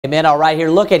Amen. All right,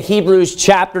 here, look at Hebrews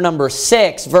chapter number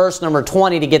 6, verse number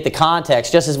 20 to get the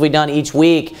context. Just as we've done each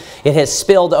week, it has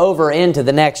spilled over into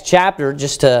the next chapter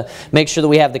just to make sure that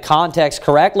we have the context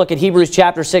correct. Look at Hebrews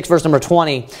chapter 6, verse number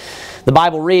 20. The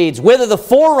Bible reads, "Whither the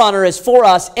forerunner is for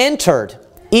us entered,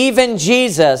 even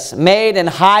Jesus made an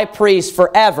high priest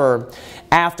forever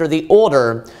after the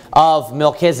order of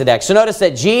Melchizedek." So notice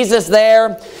that Jesus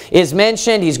there is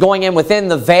mentioned. He's going in within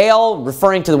the veil,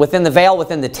 referring to within the veil,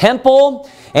 within the temple.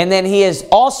 And then he is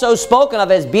also spoken of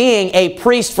as being a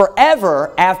priest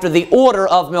forever after the order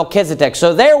of Melchizedek.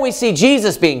 So there we see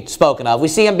Jesus being spoken of. We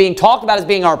see him being talked about as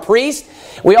being our priest.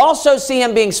 We also see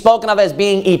him being spoken of as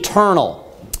being eternal.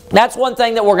 That's one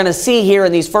thing that we're going to see here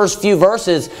in these first few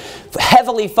verses,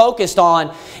 heavily focused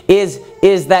on, is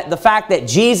that the fact that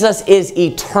Jesus is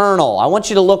eternal. I want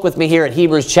you to look with me here at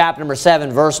Hebrews chapter number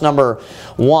 7, verse number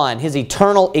 1. His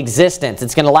eternal existence.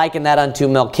 It's going to liken that unto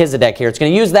Melchizedek here. It's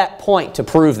going to use that point to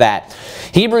prove that.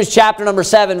 Hebrews chapter number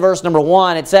 7, verse number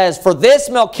 1, it says, "For this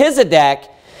Melchizedek,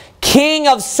 king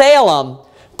of Salem,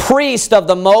 priest of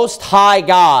the Most High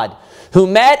God, who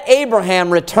met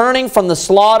Abraham returning from the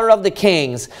slaughter of the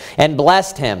kings, and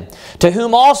blessed him, to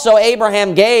whom also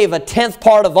Abraham gave a tenth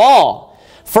part of all,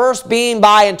 first being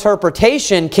by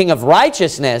interpretation king of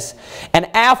righteousness, and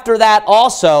after that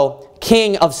also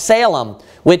king of Salem,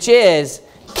 which is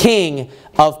king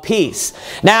of peace."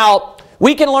 Now,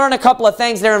 we can learn a couple of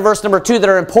things there in verse number 2 that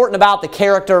are important about the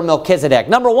character of Melchizedek.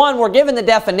 Number one, we're given the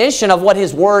definition of what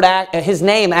his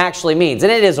name actually means.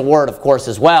 And it is a word, of course,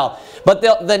 as well. But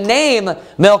the name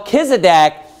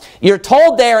Melchizedek, you're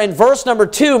told there in verse number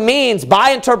 2, means,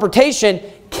 by interpretation,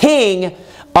 king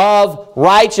of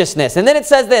righteousness. And then it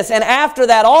says this, and after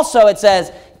that also it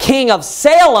says king of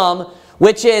Salem,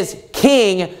 which is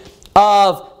king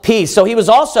of peace. So he was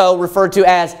also referred to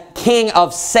as king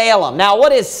of Salem. Now,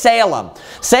 what is Salem?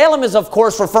 Salem is, of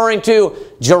course, referring to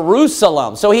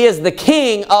Jerusalem. So he is the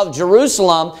king of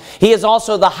Jerusalem. He is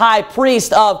also the high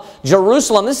priest of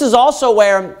Jerusalem. This is also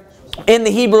where, in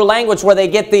the Hebrew language, where they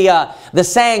get the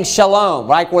saying shalom,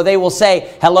 right? Where they will say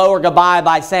hello or goodbye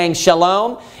by saying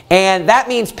shalom. And that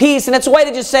means peace. And it's a way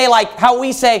to just say, like how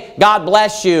we say, God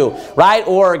bless you, right?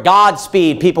 Or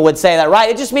Godspeed, people would say that, right?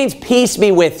 It just means peace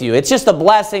be with you. It's just a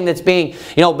blessing that's being,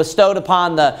 bestowed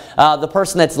upon the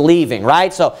person that's leaving,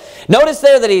 right? So notice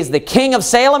there that he's the king of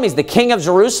Salem. He's the king of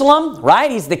Jerusalem, right?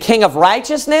 He's the king of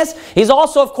righteousness. He's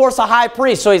also, of course, a high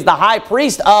priest. So he's the high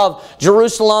priest of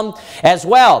Jerusalem as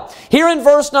well. Here in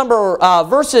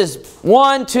verses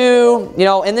 1, 2,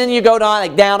 and then you go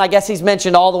down, I guess he's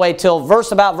mentioned all the way till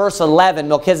verse 11,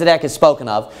 Melchizedek is spoken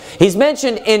of. He's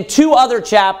mentioned in 2 other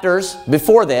chapters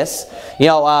before this.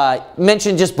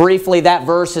 Mentioned just briefly, that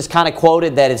verse is kind of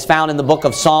quoted that is found in the book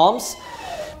of Psalms.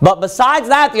 But besides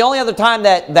that, the only other time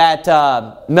that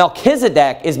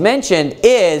Melchizedek is mentioned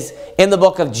is in the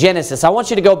book of Genesis. I want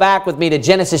you to go back with me to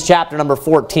Genesis chapter number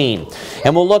 14.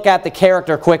 And we'll look at the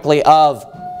character quickly of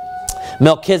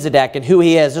Melchizedek and who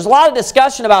he is. There's a lot of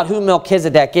discussion about who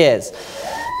Melchizedek is.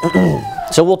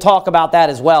 So we'll talk about that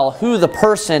as well, who the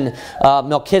person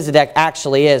Melchizedek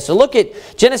actually is. So look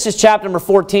at Genesis chapter number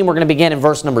 14. We're going to begin in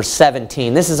verse number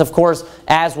 17. This is, of course,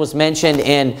 as was mentioned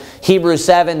in Hebrews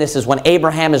 7, this is when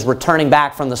Abraham is returning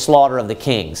back from the slaughter of the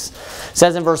kings. It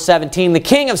says in verse 17, "The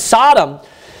king of Sodom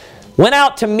went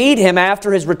out to meet him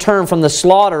after his return from the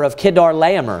slaughter of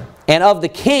Kedar-laomer, and of the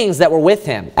kings that were with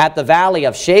him, at the valley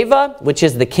of Sheva, which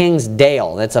is the king's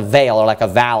dale." That's a vale, or like a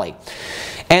valley.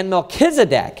 "And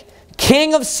Melchizedek,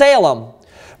 king of Salem,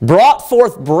 brought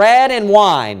forth bread and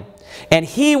wine, and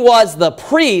he was the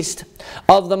priest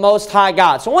of the Most High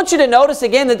God." So I want you to notice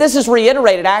again that this is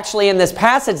reiterated actually in this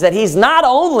passage, that he's not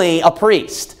only a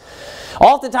priest.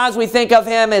 Oftentimes we think of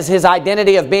him as his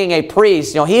identity of being a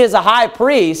priest. He is a high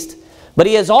priest, but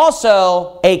he is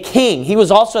also a king. He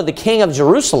was also the king of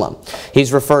Jerusalem,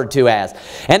 he's referred to as.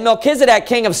 "And Melchizedek,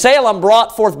 king of Salem,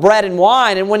 brought forth bread and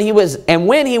wine, and he was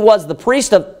the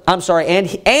priest of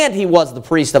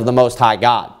the Most High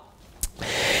God.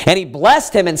 And he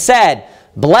blessed him and said,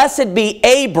 Blessed be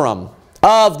Abram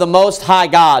of the Most High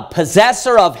God,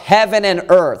 possessor of heaven and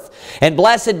earth. And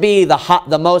blessed be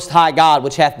the Most High God,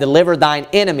 which hath delivered thine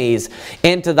enemies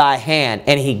into thy hand.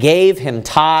 And he gave him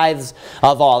tithes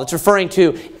of all." It's referring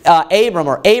to Abram,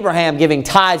 or Abraham, giving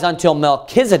tithes unto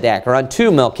Melchizedek.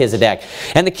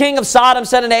 "And the king of Sodom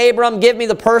said unto Abram, Give me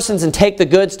the persons, and take the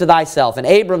goods to thyself. And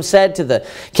Abram said to the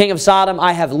king of Sodom,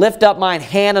 I have lifted up mine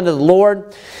hand unto the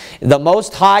Lord, the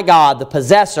Most High God, the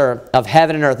possessor of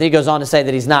heaven and earth." He goes on to say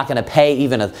that he's not going to pay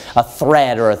even a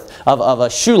thread or of a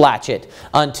shoe latchet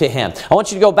unto him. I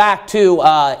want you to go back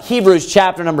to Hebrews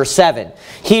chapter number 7.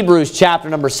 Hebrews chapter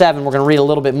number 7. We're going to read a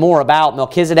little bit more about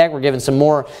Melchizedek. We're given some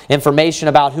more information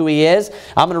about who he is.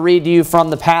 I'm going to read to you from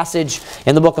the passage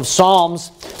in the book of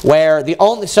Psalms where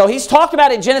so he's talked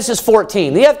about in Genesis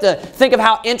 14. You have to think of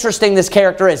how interesting this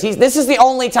character is. This is the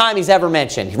only time he's ever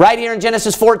mentioned. Right here in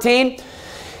Genesis 14.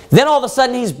 Then all of a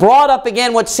sudden he's brought up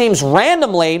again what seems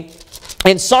randomly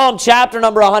in Psalm chapter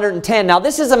number 110. Now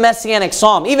this is a messianic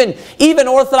psalm. Even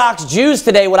Orthodox Jews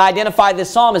today would identify this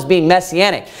psalm as being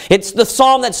messianic. It's the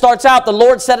psalm that starts out, "The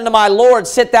Lord said unto my Lord,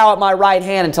 sit thou at my right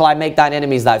hand until I make thine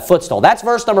enemies thy footstool." That's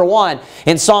verse number 1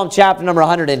 in Psalm chapter number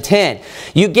 110.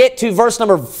 You get to verse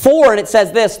number 4 and it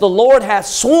says this, "The Lord hath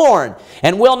sworn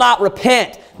and will not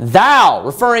repent. Thou,"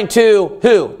 referring to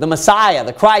who? The Messiah,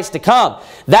 the Christ to come.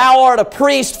 "Thou art a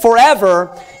priest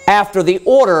forever after the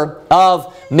order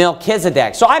of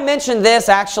Melchizedek." So I mentioned this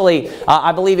actually,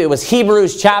 I believe it was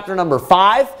Hebrews chapter number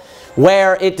 5,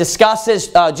 where it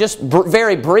discusses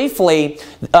very briefly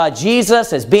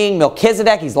Jesus as being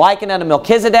Melchizedek. He's likened unto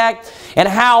Melchizedek, and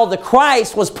how the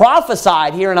Christ was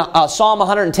prophesied here in Psalm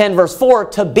 110 verse 4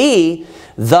 to be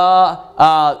a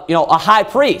high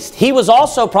priest. He was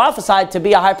also prophesied to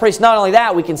be a high priest. Not only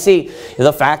that, we can see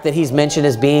the fact that he's mentioned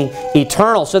as being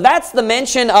eternal. So that's the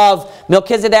mention of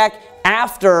Melchizedek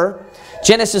after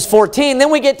Genesis 14. Then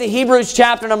we get to Hebrews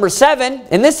chapter number 7,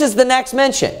 and this is the next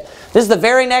mention. This is the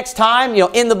very next time,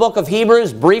 in the book of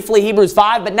Hebrews, briefly Hebrews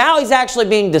 5, but now he's actually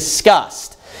being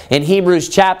discussed in Hebrews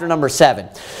chapter number 7.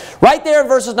 Right there in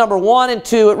verses number 1 and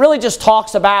 2, it really just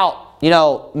talks about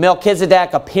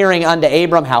Melchizedek appearing unto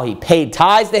Abram, how he paid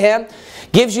tithes to him,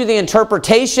 gives you the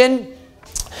interpretation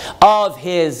of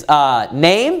his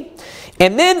name.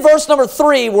 And then verse number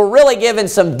 3, we're really given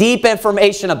some deep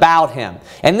information about him.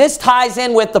 And this ties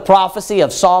in with the prophecy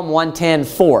of Psalm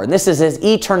 110:4. And this is his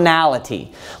eternality.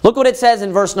 Look what it says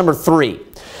in verse number 3.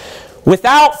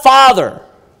 "Without father,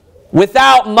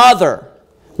 without mother,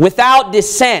 without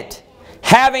descent,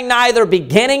 having neither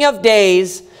beginning of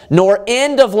days nor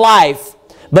end of life,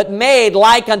 but made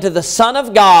like unto the Son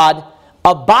of God,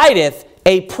 abideth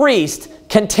a priest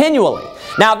continually."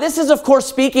 Now this is of course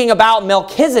speaking about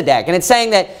Melchizedek, and it's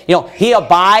saying that he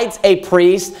abides a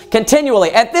priest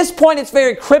continually. At this point it's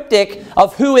very cryptic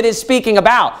of who it is speaking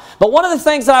about. But one of the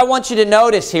things that I want you to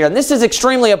notice here, and this is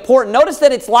extremely important, notice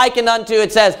that it's likened unto,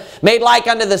 it says, made like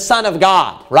unto the Son of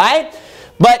God, right?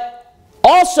 But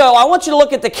also, I want you to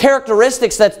look at the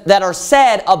characteristics that are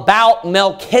said about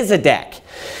Melchizedek.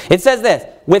 It says this,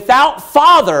 "Without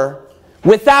father,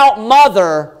 without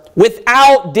mother,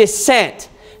 without descent,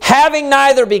 having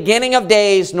neither beginning of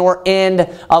days nor end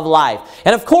of life."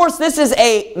 And of course, this is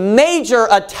a major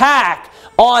attack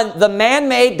on the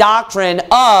man-made doctrine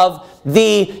of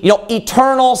the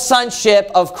eternal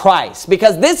sonship of Christ.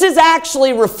 Because this is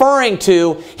actually referring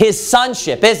to his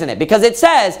sonship, isn't it? Because it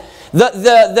says,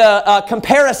 the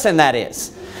comparison that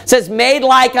is. It says, made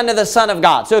like unto the Son of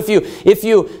God. So if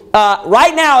you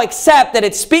right now accept that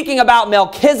it's speaking about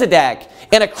Melchizedek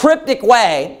in a cryptic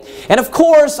way, and of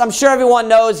course, I'm sure everyone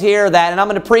knows here that, and I'm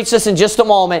going to preach this in just a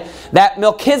moment, that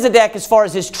Melchizedek, as far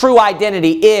as his true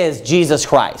identity, is Jesus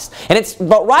Christ.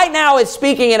 But right now it's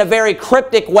speaking in a very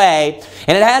cryptic way,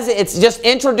 and it's just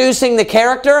introducing the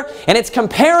character, and it's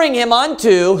comparing him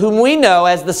unto whom we know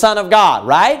as the Son of God,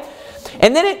 right?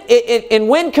 And then and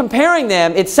when comparing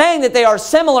them, it's saying that they are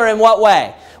similar in what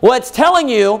way? Well, it's telling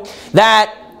you that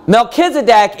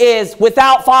Melchizedek is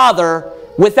without father,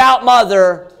 without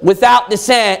mother, without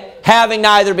descent, having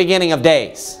neither beginning of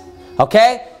days.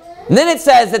 Okay? And then it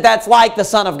says that that's like the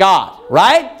Son of God,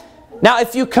 right? Now,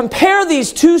 if you compare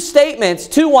these two statements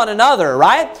to one another,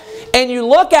 right? And you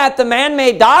look at the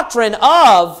man-made doctrine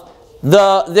of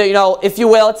if you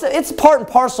will, it's part and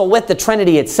parcel with the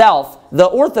Trinity itself, the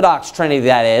Orthodox Trinity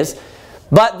that is,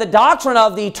 but the doctrine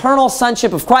of the eternal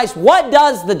sonship of Christ. What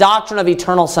does the doctrine of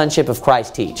eternal sonship of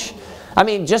Christ teach? I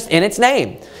mean, just in its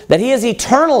name, that he is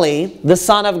eternally the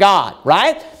Son of God,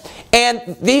 right?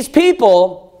 And these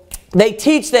people, they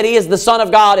teach that he is the Son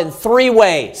of God in three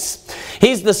ways.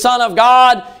 He's the Son of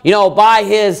God, by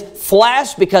his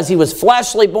flesh, because he was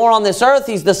fleshly born on this earth.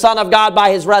 He's the Son of God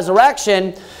by his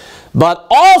resurrection. But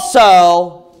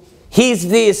also, he's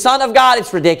the Son of God,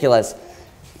 it's ridiculous,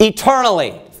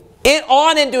 eternally.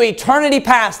 On into eternity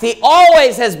past, he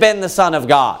always has been the Son of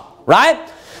God, right?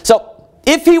 So,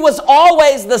 if he was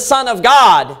always the Son of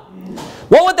God,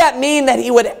 what would that mean that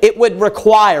it would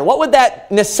require? What would that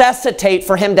necessitate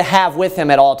for him to have with him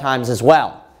at all times as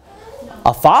well?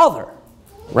 A father,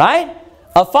 right?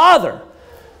 A father.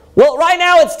 Well, right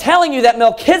now it's telling you that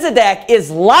Melchizedek is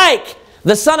like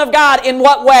the Son of God in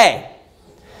what way?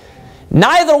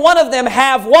 Neither one of them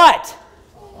have what?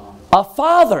 A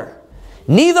father.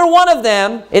 Neither one of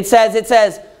them, it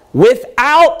says,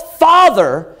 without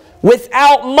father,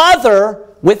 without mother,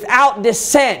 without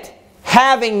descent,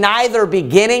 having neither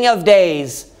beginning of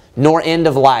days nor end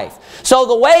of life. So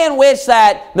the way in which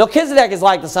that Melchizedek is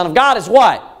like the Son of God is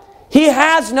what? He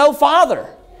has no father.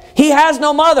 He has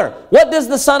no mother. What does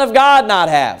the Son of God not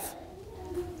have?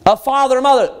 A father and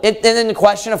mother. And then the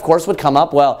question, of course, would come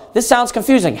up, well, this sounds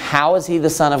confusing. How is he the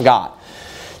Son of God?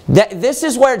 This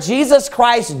is where Jesus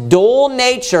Christ's dual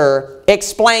nature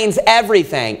explains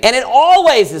everything. And it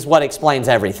always is what explains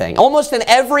everything. Almost in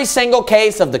every single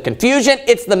case of the confusion,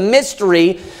 it's the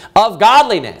mystery of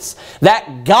godliness.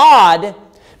 That God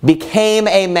became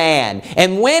a man.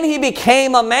 And when he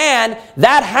became a man,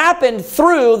 that happened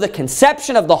through the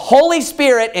conception of the Holy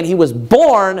Spirit, and he was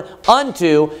born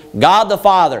unto God the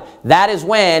Father. That is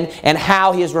when and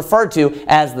how he is referred to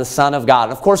as the Son of God.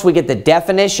 And of course, we get the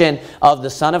definition of the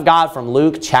Son of God from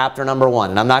Luke chapter number 1.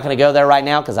 And I'm not going to go there right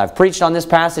now because I've preached on this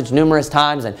passage numerous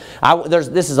times, and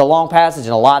this is a long passage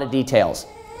and a lot of details.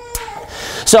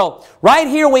 So, right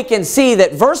here we can see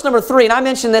that verse number 3, and I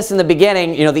mentioned this in the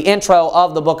beginning, the intro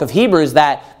of the book of Hebrews,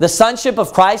 that the sonship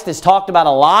of Christ is talked about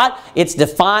a lot. It's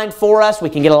defined for us. We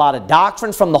can get a lot of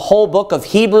doctrine from the whole book of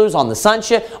Hebrews on the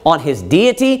sonship, on his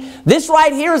deity. This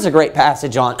right here is a great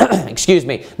passage on, excuse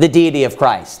me, the deity of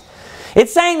Christ.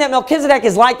 It's saying that Melchizedek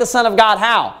is like the Son of God.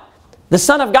 How? The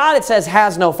Son of God, it says,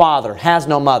 has no father, has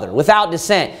no mother, without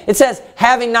descent. It says,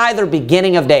 having neither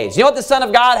beginning of days. You know what the Son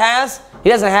of God has? He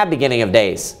doesn't have beginning of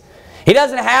days. He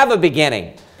doesn't have a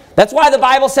beginning. That's why the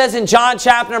Bible says in John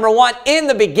chapter number 1, in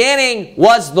the beginning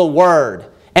was the Word.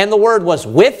 And the Word was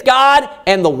with God,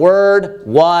 and the Word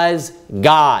was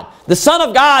God. The Son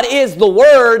of God is the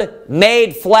Word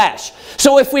made flesh.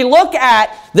 So if we look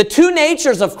at the two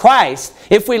natures of Christ,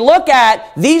 if we look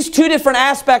at these two different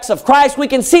aspects of Christ, we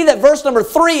can see that verse number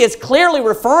 3 is clearly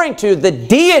referring to the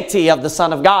deity of the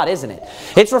Son of God, isn't it?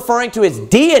 It's referring to his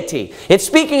deity. It's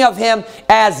speaking of him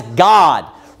as God,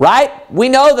 right? We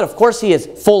know that, of course, he is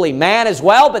fully man as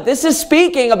well, but this is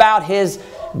speaking about his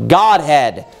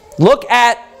Godhead. Look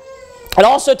at, it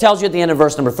also tells you at the end of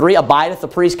verse number 3, abideth the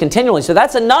priest continually. So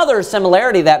that's another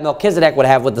similarity that Melchizedek would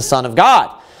have with the Son of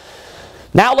God.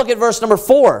 Now look at verse number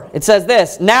 4. It says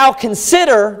this, now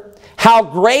consider how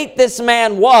great this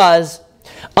man was,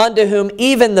 unto whom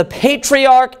even the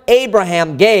patriarch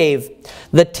Abraham gave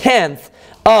the tenth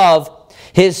of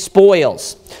his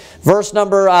spoils. Verse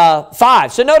number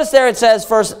 5. So notice there it says,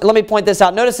 first, let me point this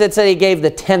out. Notice it said he gave the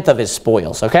tenth of his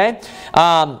spoils, okay?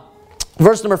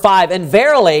 Verse number 5, and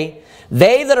verily,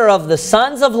 they that are of the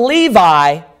sons of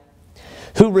Levi,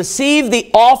 who receive the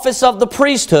office of the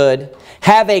priesthood,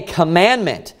 have a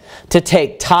commandment to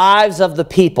take tithes of the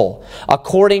people,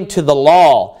 according to the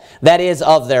law, that is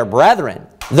of their brethren,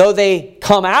 though they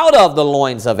come out of the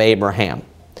loins of Abraham.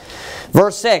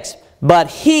 Verse 6, but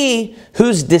he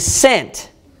whose descent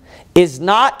is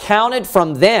not counted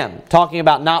from them, talking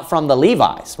about not from the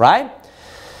Levites, right?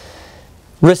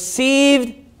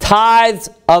 Received tithes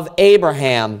of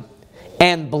Abraham,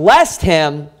 and blessed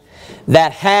him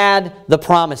that had the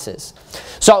promises.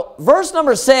 So verse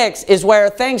number 6 is where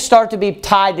things start to be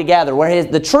tied together, where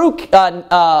the true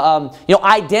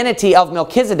identity of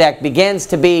Melchizedek begins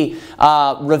to be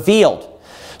revealed.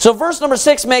 So verse number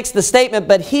 6 makes the statement,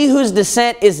 but he whose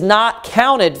descent is not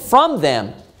counted from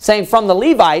them, saying from the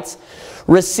Levites,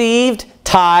 received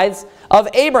tithes of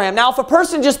Abraham. Now, if a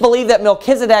person just believed that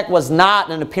Melchizedek was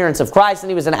not an appearance of Christ and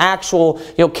he was an actual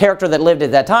character that lived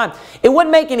at that time, it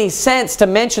wouldn't make any sense to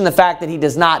mention the fact that he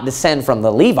does not descend from the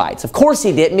Levites. Of course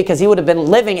he didn't, because he would have been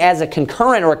living as a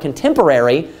concurrent or a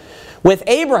contemporary with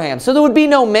Abraham. So there would be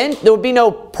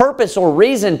no purpose or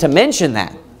reason to mention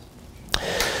that.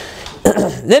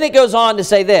 Then it goes on to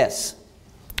say this,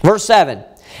 verse 7,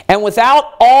 and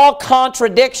without all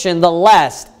contradiction, the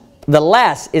less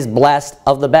is blessed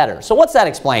of the better. So what's that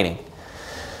explaining?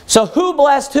 So who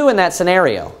blessed who in that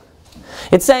scenario?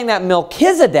 It's saying that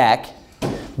Melchizedek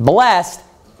blessed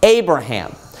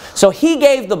Abraham. So he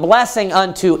gave the blessing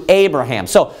unto Abraham.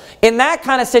 So in that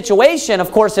kind of situation,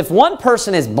 of course, if one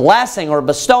person is blessing or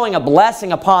bestowing a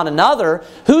blessing upon another,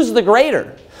 who's the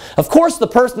greater? Of course, the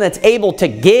person that's able to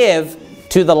give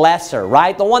to the lesser,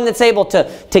 right? The one that's able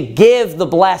to give the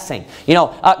blessing. You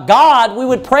know, God, we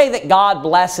would pray that God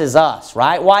blesses us,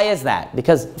 right? Why is that?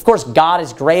 Because, of course, God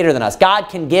is greater than us. God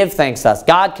can give things to us.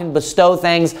 God can bestow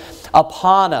things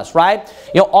upon us, right?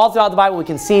 You know, all throughout the Bible we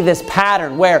can see this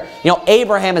pattern where, you know,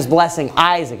 Abraham is blessing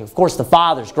Isaac. Of course, the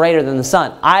father's greater than the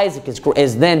son. Isaac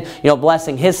is then, you know,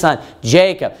 blessing his son,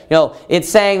 Jacob. You know, it's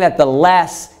saying that the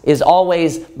less is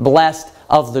always blessed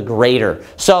of the greater.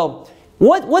 So,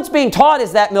 what's being taught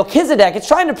is that Melchizedek, it's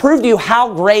trying to prove to you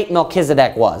how great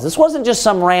Melchizedek was. This wasn't just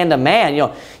some random man. You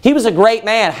know, he was a great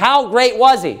man. How great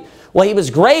was he? Well, he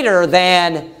was greater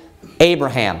than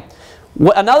Abraham.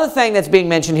 Another thing that's being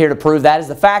mentioned here to prove that is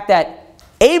the fact that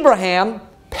Abraham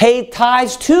paid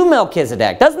tithes to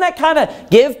Melchizedek. Doesn't that kind of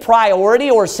give priority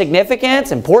or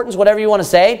significance, importance, whatever you want to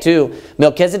say, to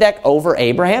Melchizedek over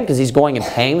Abraham because he's going and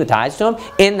paying the tithes to him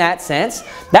in that sense?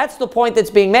 That's the point that's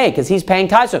being made because he's paying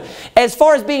tithes to him. As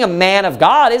far as being a man of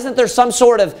God, isn't there some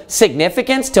sort of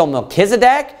significance to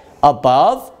Melchizedek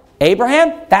above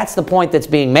Abraham? That's the point that's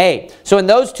being made. So in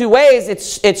those two ways,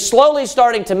 it's slowly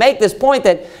starting to make this point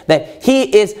that he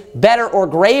is better or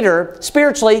greater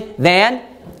spiritually than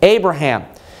Abraham.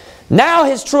 Now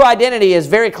his true identity is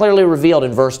very clearly revealed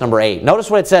in verse number 8. Notice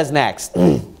what it says next.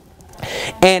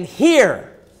 And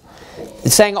here,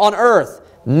 it's saying on earth,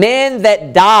 men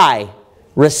that die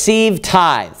receive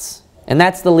tithes. And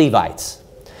that's the Levites.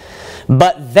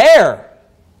 But there,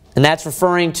 and that's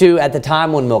referring to at the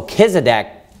time when Melchizedek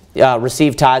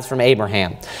received tithes from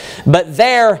Abraham. But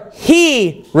there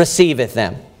he receiveth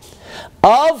them,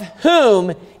 of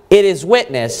whom it is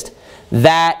witnessed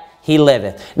that he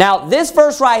liveth. Now, this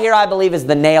verse right here, I believe, is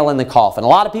the nail in the coffin. A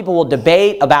lot of people will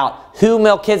debate about who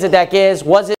Melchizedek is.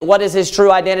 What is his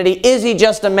true identity? Is he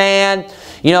just a man?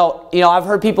 You know, I've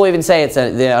heard people even say it's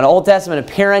an Old Testament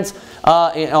appearance,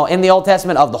 in the Old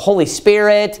Testament of the Holy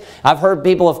Spirit. I've heard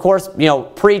people, of course,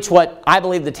 preach what I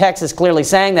believe the text is clearly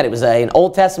saying, that it was an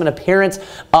Old Testament appearance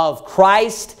of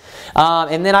Christ.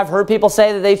 And then I've heard people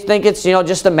say that they think it's,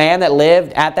 just a man that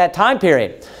lived at that time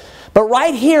period. But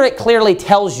right here it clearly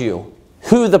tells you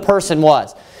who the person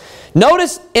was.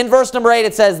 Notice in verse number 8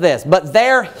 it says this, but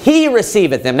there he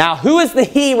receiveth them. Now who is the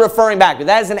he referring back to?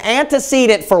 That is an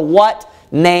antecedent for what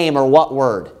name or what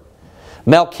word?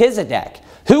 Melchizedek.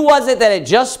 Who was it that it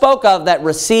just spoke of that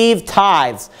received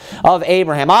tithes of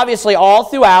Abraham? Obviously all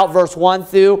throughout verse 1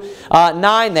 through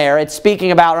 9 there, it's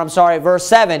speaking about, verse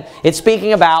 7, it's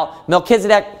speaking about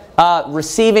Melchizedek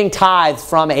receiving tithes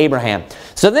from Abraham.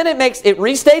 So then it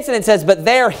restates and it says, but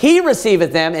there he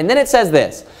receiveth them, and then it says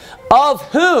this, of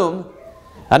whom,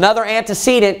 another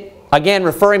antecedent, again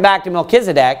referring back to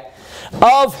Melchizedek,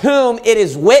 of whom it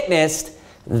is witnessed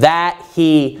that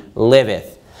he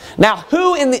liveth. Now,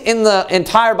 who in the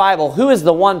entire Bible, who is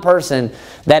the one person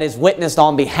that is witnessed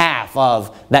on behalf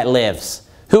of that lives?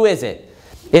 Who is it?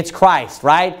 It's Christ,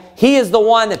 right? He is the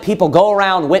one that people go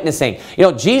around witnessing.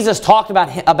 Jesus talked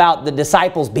about the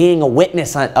disciples being a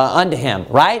witness unto him,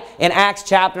 right? In Acts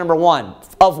chapter number 1.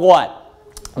 Of what?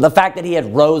 The fact that he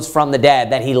had rose from the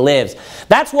dead, that he lives.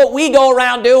 That's what we go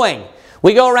around doing.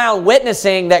 We go around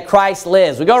witnessing that Christ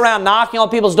lives. We go around knocking on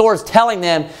people's doors telling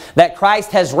them that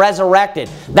Christ has resurrected.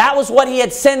 That was what he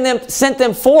had sent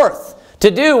them forth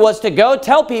to do, was to go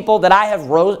tell people that I have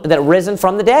risen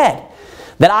from the dead,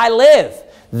 that I live.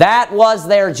 That was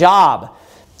their job.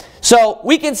 So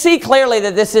we can see clearly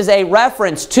that this is a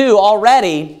reference to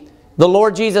already the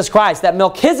Lord Jesus Christ, that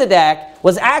Melchizedek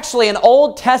was actually an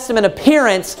Old Testament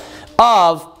appearance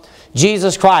of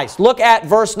Jesus Christ. Look at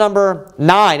verse number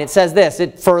 9. It says this.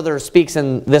 It further speaks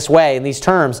in this way, in these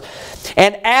terms.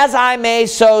 And as I may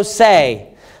so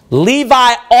say,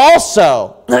 Levi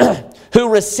also, who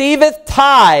receiveth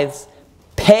tithes,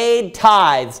 paid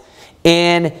tithes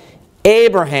in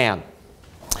Abraham.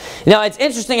 Now, it's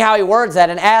interesting how he words that,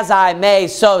 and as I may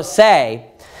so say.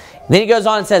 Then he goes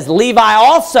on and says, Levi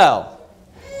also,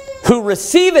 who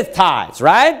receiveth tithes,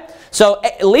 right? So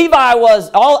Levi was,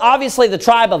 obviously the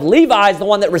tribe of Levi is the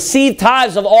one that received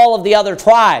tithes of all of the other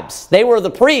tribes. They were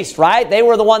the priests, right? They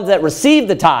were the ones that received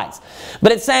the tithes.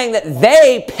 But it's saying that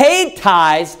they paid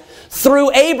tithes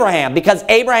through Abraham, because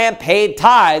Abraham paid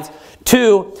tithes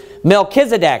to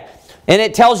Melchizedek. And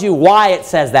it tells you why it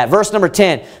says that. Verse number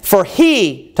 10. For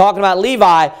he, talking about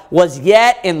Levi, was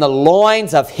yet in the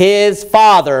loins of his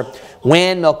father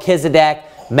when Melchizedek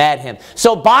met him.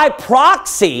 So by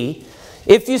proxy,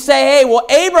 if you say, hey, well,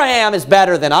 Abraham is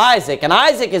better than Isaac, and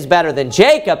Isaac is better than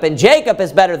Jacob, and Jacob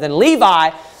is better than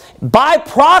Levi, by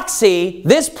proxy,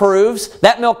 this proves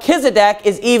that Melchizedek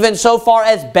is even so far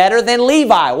as better than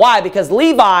Levi. Why? Because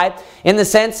Levi, in the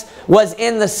sense, was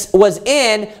in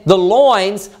the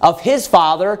loins of his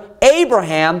father,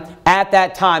 Abraham, at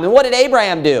that time. And what did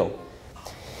Abraham do?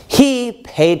 He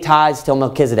paid tithes to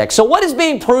Melchizedek. So what is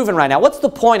being proven right now? What's the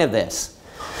point of this?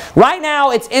 Right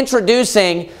now, it's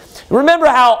introducing... Remember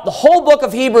how the whole book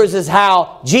of Hebrews is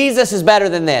how Jesus is better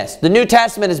than this. The New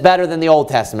Testament is better than the Old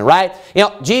Testament, right? You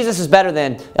know, Jesus is better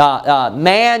than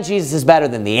man. Jesus is better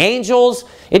than the angels.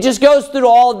 It just goes through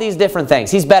all of these different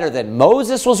things. He's better than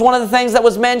Moses was one of the things that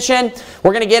was mentioned.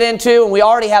 We're going to get into, and we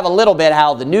already have a little bit,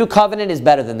 how the New Covenant is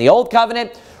better than the Old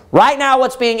Covenant. Right now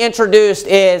what's being introduced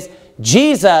is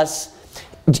Jesus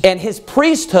and his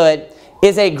priesthood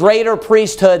is a greater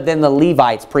priesthood than the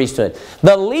Levites' priesthood.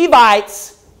 The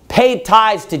Levites paid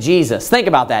tithes to Jesus. Think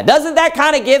about that. Doesn't that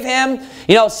kind of give him,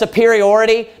 you know,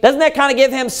 superiority? Doesn't that kind of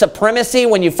give him supremacy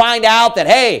when you find out that,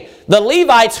 hey, the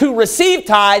Levites who received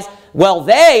tithes, well,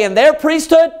 they in their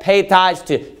priesthood paid tithes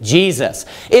to Jesus.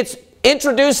 It's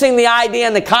introducing the idea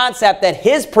and the concept that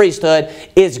his priesthood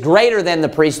is greater than the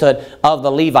priesthood of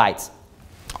the Levites.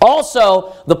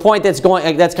 Also, the point that's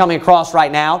coming across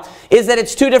right now is that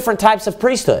it's two different types of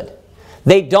priesthood.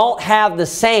 They don't have the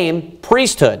same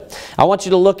priesthood. I want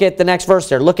you to look at the next verse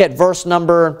there. Look at verse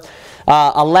number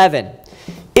 11.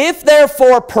 If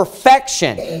therefore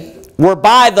perfection were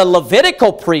by the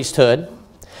Levitical priesthood,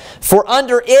 for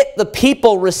under it the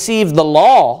people received the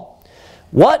law,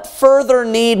 what further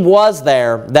need was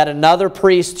there that another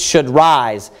priest should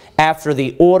rise after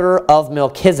the order of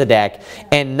Melchizedek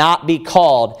and not be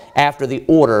called after the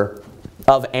order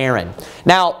of Aaron?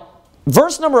 Now,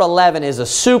 verse number 11 is a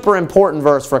super important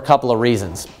verse for a couple of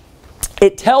reasons.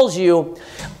 It tells you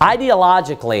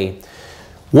ideologically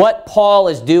what Paul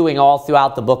is doing all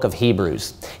throughout the book of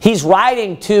Hebrews. He's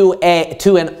writing to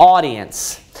an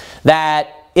audience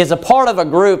that is a part of a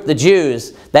group, the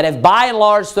Jews, that have by and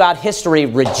large throughout history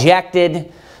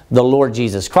rejected the Lord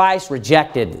Jesus Christ,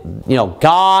 rejected, you know,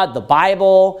 God, the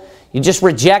Bible. You just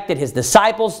rejected his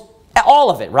disciples, all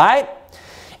of it, right?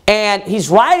 And he's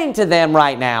writing to them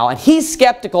right now, and he's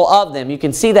skeptical of them. You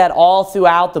can see that all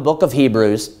throughout the book of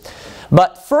Hebrews.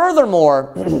 But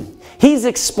furthermore, he's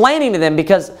explaining to them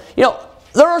because, you know,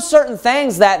 there are certain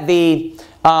things that the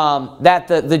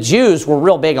Jews were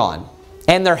real big on.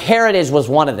 And their heritage was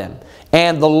one of them.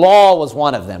 And the law was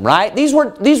one of them, right? These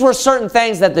were certain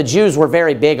things that the Jews were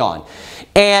very big on.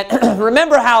 And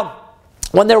remember how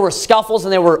when there were scuffles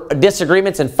and there were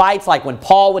disagreements and fights, like when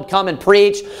Paul would come and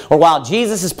preach, or while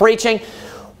Jesus is preaching,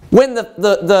 when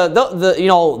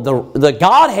the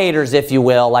God-haters, if you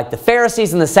will, like the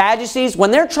Pharisees and the Sadducees,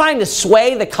 when they're trying to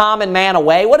sway the common man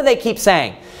away, what do they keep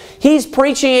saying? He's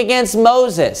preaching against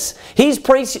Moses. He's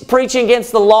preaching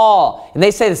against the law. And they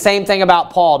say the same thing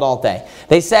about Paul, don't they?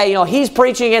 They say, you know, he's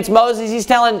preaching against Moses. He's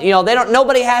telling, you know,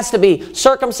 nobody has to be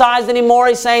circumcised anymore.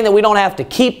 He's saying that we don't have to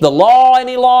keep the law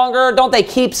any longer. Don't they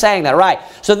keep saying that? Right.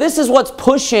 So this is what's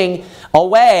pushing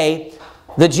away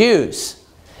the Jews.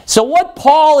 So what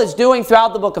Paul is doing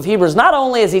throughout the book of Hebrews, not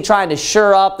only is he trying to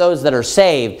shore up those that are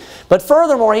saved, but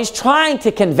furthermore, he's trying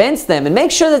to convince them and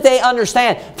make sure that they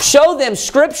understand, show them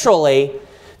scripturally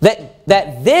that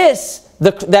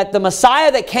the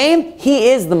Messiah that came,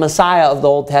 he is the Messiah of the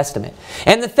Old Testament.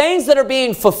 And the things that are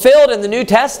being fulfilled in the New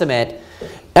Testament,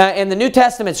 in the New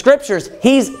Testament scriptures,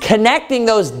 he's connecting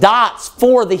those dots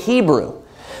for the Hebrew.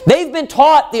 They've been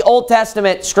taught the Old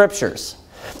Testament scriptures.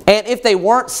 And if they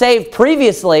weren't saved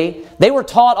previously, they were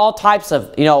taught all types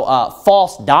of,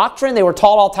 false doctrine. They were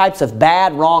taught all types of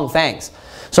bad, wrong things.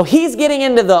 So he's getting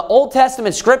into the Old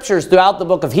Testament scriptures throughout the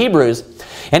book of Hebrews,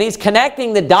 and he's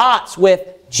connecting the dots with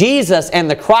Jesus and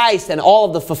the Christ and all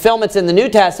of the fulfillments in the New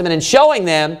Testament and showing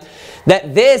them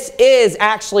that this is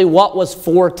actually what was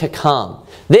for to come.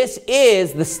 This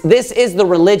is the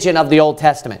religion of the Old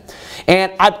Testament.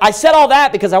 And I said all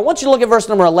that because I want you to look at verse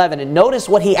number 11 and notice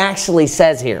what he actually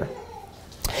says here.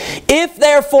 If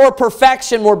therefore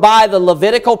perfection were by the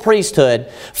Levitical priesthood,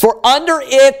 for under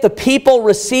it the people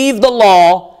received the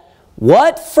law,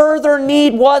 what further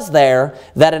need was there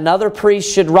that another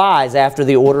priest should rise after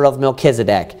the order of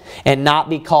Melchizedek and not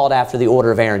be called after the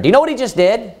order of Aaron? Do you know what he just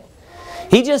did?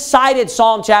 He just cited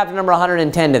Psalm chapter number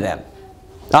 110 to them.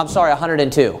 I'm sorry,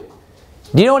 102.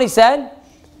 Do you know what he said?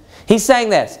 He's saying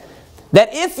this, that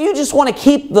if you just want to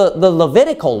keep the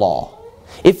Levitical law,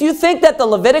 if you think that the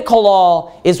Levitical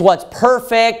law is what's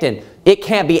perfect and it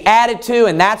can't be added to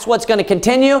and that's what's going to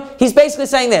continue, he's basically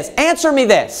saying this. Answer me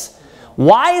this.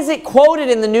 Why is it quoted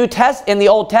in the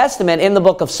Old Testament, in the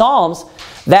book of Psalms,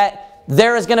 that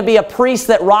there is going to be a priest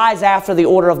that rise after the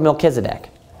order of Melchizedek?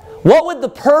 What would the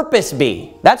purpose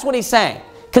be? That's what he's saying.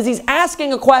 Because he's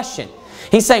asking a question.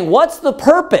 He's saying, what's the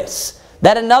purpose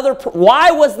that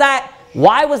why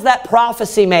was that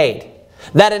prophecy made?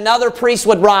 That another priest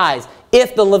would rise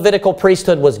if the Levitical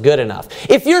priesthood was good enough.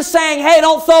 If you're saying, hey,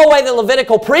 don't throw away the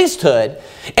Levitical priesthood,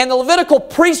 and the Levitical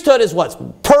priesthood is what's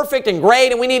perfect and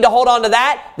great, and we need to hold on to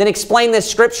that, then explain this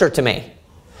scripture to me.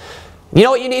 You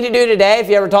know what you need to do today if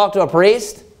you ever talk to a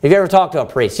priest? If you ever talk to a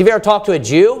priest, if you ever talk to a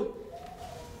Jew,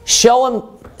 show him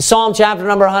Psalm chapter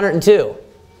number 102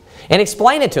 and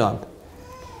explain it to him.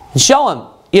 And show him,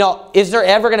 is there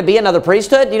ever going to be another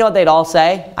priesthood? You know what they'd all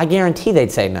say? I guarantee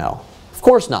they'd say no. Of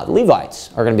course not. The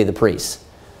Levites are going to be the priests.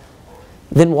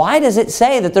 Then why does it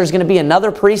say that there's going to be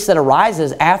another priest that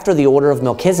arises after the order of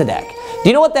Melchizedek? Do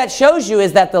you know what that shows you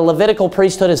is that the Levitical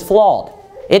priesthood is flawed?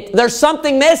 There's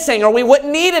something missing, or we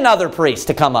wouldn't need another priest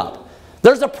to come up.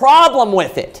 There's a problem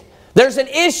with it. There's an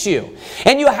issue.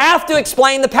 And you have to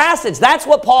explain the passage. That's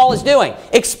what Paul is doing.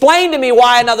 Explain to me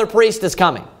why another priest is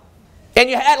coming. And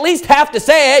you at least have to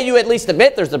say, hey, you at least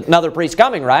admit there's another priest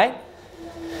coming, right?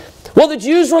 Well, the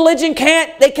Jews' religion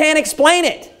can't explain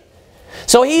it.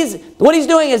 So what he's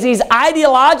doing is he's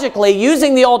ideologically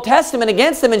using the Old Testament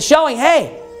against them and showing,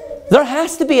 hey, there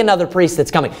has to be another priest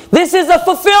that's coming. This is a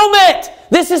fulfillment.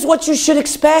 This is what you should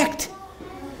expect.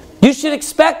 You should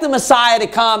expect the Messiah to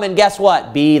come and guess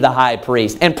what? Be the high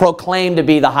priest and proclaim to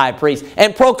be the high priest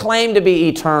and proclaim to be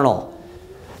eternal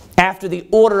after the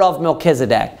order of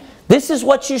Melchizedek. This is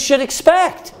what you should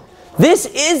expect. This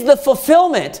is the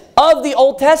fulfillment of the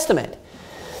Old Testament.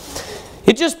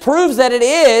 It just proves that it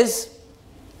is,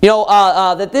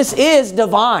 that this is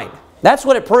divine. That's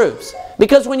what it proves.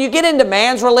 Because when you get into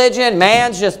man's religion,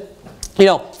 man's just,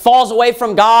 falls away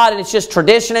from God and it's just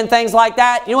tradition and things like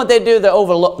that. You know what they do?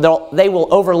 They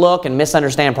will overlook and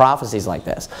misunderstand prophecies like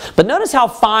this. But notice how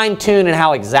fine-tuned and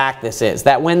how exact this is.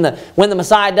 That when the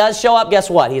Messiah does show up, guess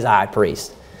what? He's a high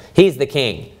priest. He's the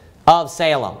king of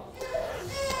Salem.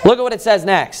 Look at what it says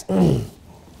next.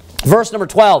 Verse number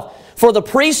 12. For the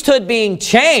priesthood being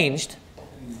changed,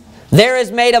 there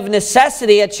is made of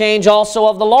necessity a change also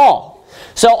of the law.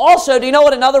 So also, do you know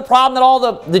what another problem that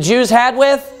all the Jews had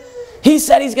with? He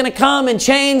said he's going to come and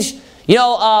change,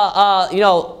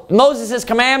 Moses'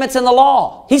 commandments and the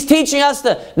law. He's teaching us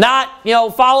to not,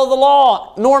 follow the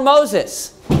law, nor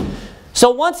Moses.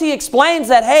 So once he explains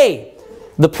that, hey,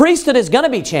 the priesthood is going to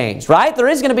be changed, right? There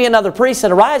is going to be another priest that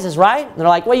arises, right? And they're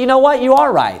like, well, you know what? You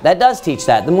are right. That does teach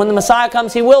that. Then when the Messiah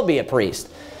comes, he will be a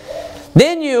priest.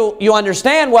 Then you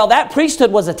understand, well, that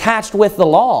priesthood was attached with the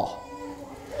law.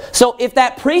 So if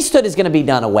that priesthood is going to be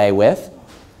done away with,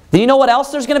 do you know what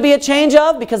else there's going to be a change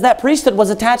of? Because that priesthood was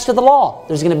attached to the law.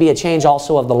 There's going to be a change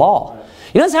also of the law.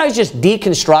 You notice how he's just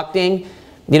deconstructing,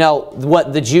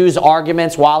 what the Jews'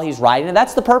 arguments while he's writing it?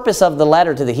 That's the purpose of the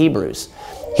letter to the Hebrews.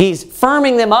 He's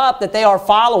firming them up that they are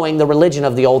following the religion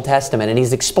of the Old Testament. And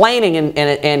he's explaining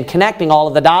and connecting all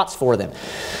of the dots for them.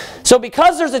 So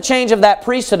because there's a change of that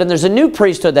priesthood and there's a new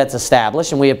priesthood that's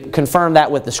established, and we have confirmed that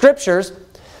with the Scriptures,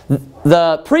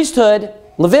 the priesthood,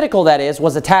 Levitical that is,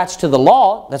 was attached to the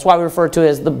law. That's why we refer to it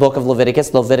as the book of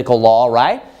Leviticus, the Levitical law,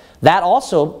 right? That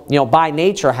also, by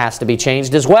nature has to be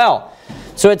changed as well.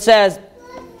 So it says,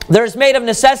 there's made of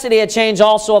necessity a change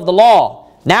also of the law.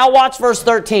 Now watch verse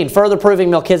 13, further proving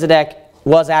Melchizedek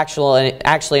was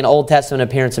actually an Old Testament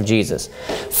appearance of Jesus.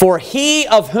 For he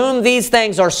of whom these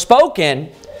things are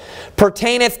spoken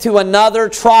pertaineth to another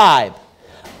tribe,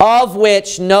 of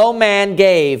which no man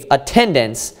gave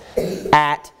attendance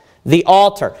at the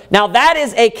altar. Now that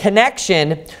is a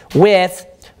connection with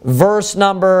verse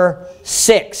number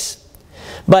 6.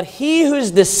 But he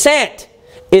whose descent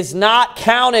is not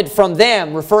counted from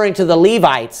them, referring to the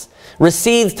Levites,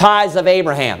 received tithes of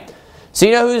Abraham. So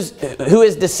you know who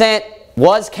his descent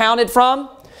was counted from?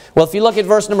 Well, if you look at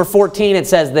verse number 14, it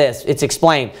says this. It's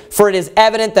explained. For it is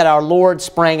evident that our Lord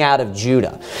sprang out of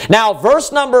Judah. Now,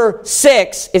 verse number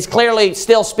 6 is clearly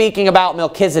still speaking about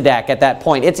Melchizedek at that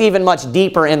point. It's even much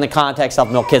deeper in the context of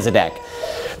Melchizedek.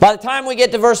 By the time we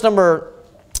get to verse number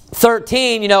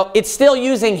 13, it's still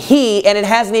using he, and it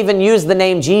hasn't even used the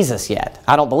name Jesus yet.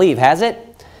 I don't believe, has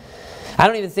it? I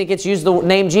don't even think it's used the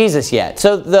name Jesus yet.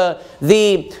 So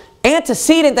the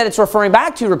antecedent that it's referring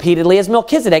back to repeatedly is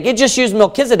Melchizedek. It just used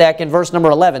Melchizedek in verse number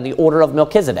 11, the order of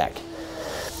Melchizedek.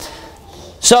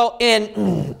 So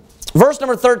in verse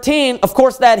number 13, of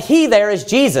course, that he there is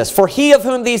Jesus. For he of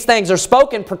whom these things are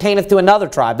spoken pertaineth to another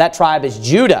tribe. That tribe is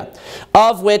Judah,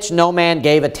 of which no man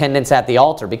gave attendance at the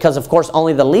altar. Because, of course,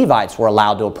 only the Levites were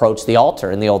allowed to approach the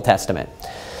altar in the Old Testament.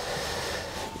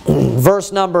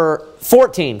 Verse number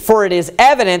 14, for it is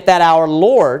evident that our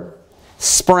Lord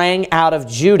sprang out of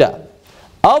Judah,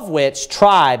 of which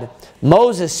tribe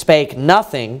Moses spake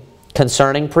nothing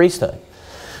concerning priesthood.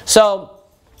 So,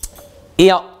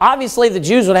 obviously the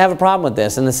Jews would have a problem with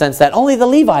this in the sense that only the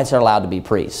Levites are allowed to be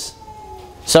priests.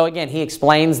 So again, he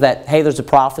explains that, hey, there's a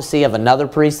prophecy of another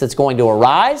priest that's going to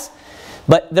arise,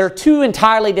 but they're two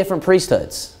entirely different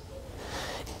priesthoods.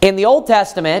 In the Old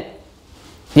Testament,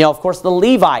 of course, the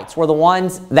Levites were the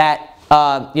ones that,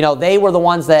 they were the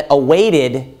ones that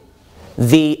awaited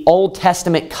the Old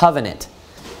Testament covenant.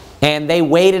 And they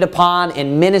waited upon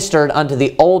and ministered unto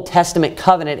the Old Testament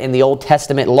covenant and the Old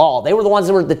Testament law. They were the ones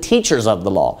that were the teachers of the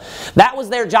law. That was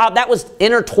their job. That was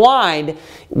intertwined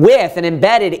with and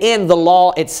embedded in the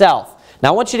law itself. Now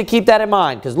I want you to keep that in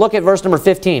mind, because look at verse number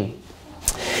 15.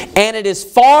 And it is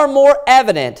far more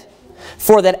evident,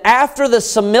 for that after the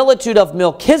similitude of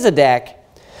Melchizedek,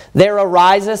 there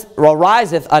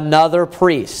ariseth another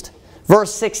priest.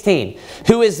 Verse 16.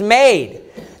 Who is made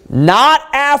not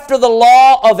after the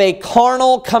law of a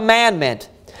carnal commandment,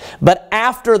 but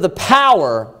after the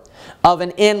power of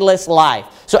an endless life.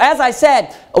 So as I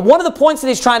said, one of the points that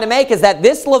he's trying to make is that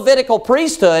this Levitical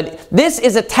priesthood, this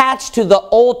is attached to the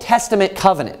Old Testament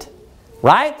covenant,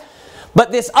 right?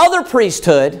 But this other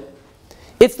priesthood,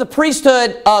 it's the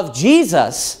priesthood of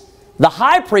Jesus, the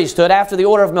high priesthood after the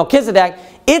order of Melchizedek.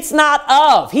 It's not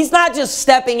of. He's not just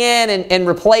stepping in and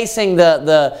replacing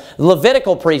the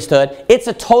Levitical priesthood. It's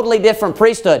a totally different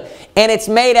priesthood. And it's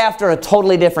made after a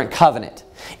totally different covenant.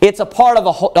 It's a part of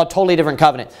a totally different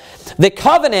covenant. The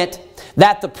covenant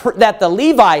that the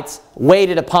Levites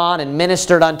waited upon and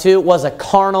ministered unto was a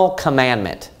carnal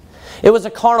commandment. It was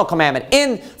a carnal commandment.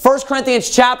 In 1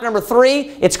 Corinthians chapter number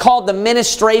 3, it's called the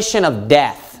ministration of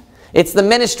death. It's the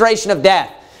ministration of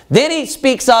death. Then he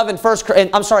speaks of in 2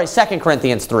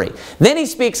 Corinthians 3. Then he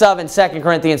speaks of in 2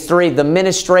 Corinthians 3 the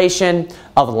ministration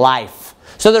of life.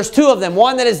 So there's two of them.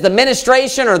 One that is the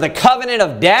ministration or the covenant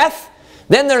of death.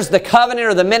 Then there's the covenant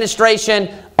or the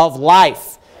ministration of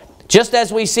life. Just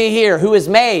as we see here, who is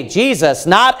made, Jesus,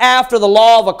 not after the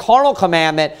law of a carnal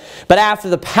commandment, but after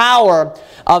the power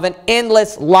of an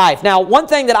endless life. Now, one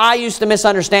thing that I used to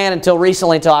misunderstand until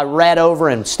recently, until I read over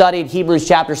and studied Hebrews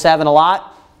chapter 7 a lot,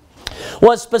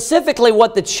 was specifically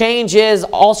what the change is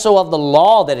also of the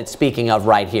law that it's speaking of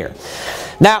right here.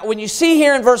 Now, when you see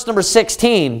here in verse number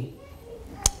 16,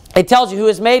 it tells you who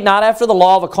is made not after the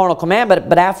law of a carnal commandment,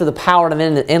 but after the power of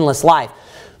an endless life.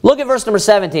 Look at verse number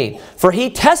 17. For he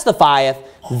testifieth,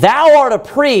 thou art a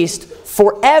priest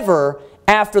forever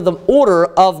after the order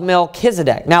of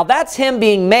Melchizedek. Now, that's him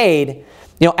being made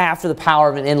after the power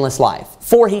of an endless life.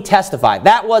 For he testified.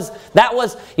 That was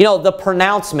the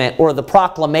pronouncement or the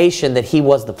proclamation that he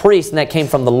was the priest, and that came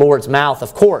from the Lord's mouth,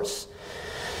 of course.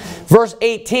 Verse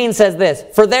 18 says this,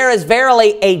 for there is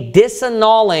verily a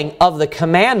disannulling of the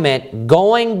commandment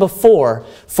going before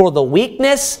for the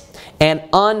weakness and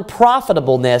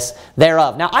unprofitableness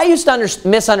thereof. Now, I used to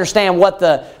misunderstand what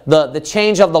the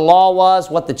change of the law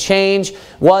was, what the change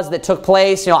was that took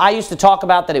place. I used to talk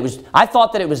about that I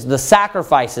thought that it was the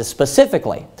sacrifices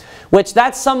specifically, which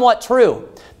that's somewhat true.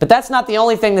 But that's not the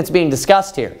only thing that's being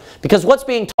discussed here. Because what's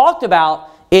being talked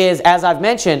about is, as I've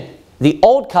mentioned, the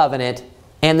Old Covenant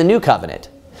and the New Covenant.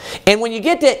 And when you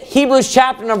get to Hebrews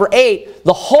chapter number 8,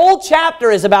 the whole chapter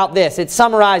is about this. It's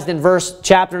summarized in verse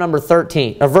number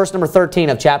 13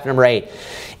 of chapter number 8.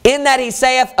 In that he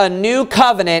saith, a new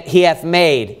covenant he hath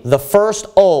made, the first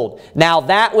old. Now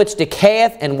that which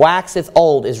decayeth and waxeth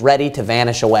old is ready to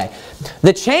vanish away.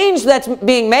 The change that's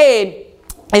being made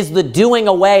is the doing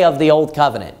away of the Old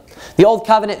Covenant. The Old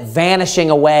Covenant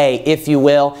vanishing away, if you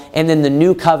will, and then the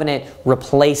New Covenant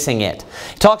replacing it.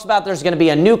 It talks about there's going to be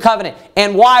a New Covenant.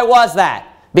 And why was that?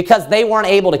 Because they weren't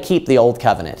able to keep the Old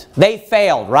Covenant. They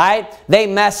failed, right? They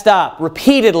messed up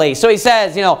repeatedly. So he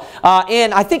says,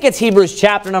 I think it's Hebrews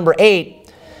chapter number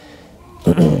 8,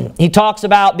 he talks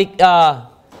about,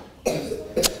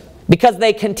 because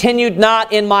they continued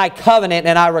not in my covenant,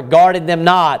 and I regarded them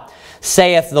not,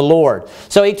 saith the Lord.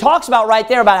 So he talks about right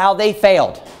there about how they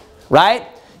failed. Right?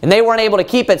 And they weren't able to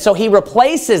keep it. So he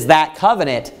replaces that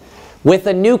covenant with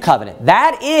a new covenant.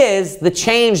 That is the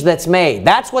change that's made.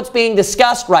 That's what's being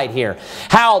discussed right here.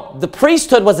 How the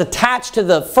priesthood was attached to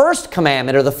the first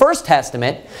commandment or the first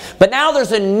testament, but now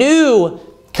there's a new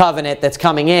covenant that's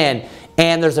coming in,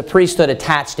 and there's a priesthood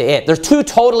attached to it. There's two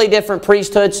totally different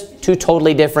priesthoods, two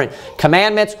totally different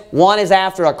commandments. One is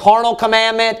after a carnal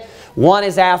commandment. One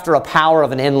is after a power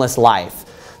of an endless life.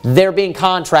 they're being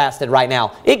contrasted right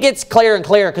now. It gets clearer and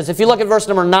clearer because if you look at verse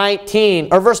number 19,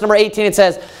 or verse number 18, it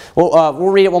says, we'll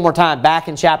read it one more time, back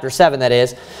in chapter 7 that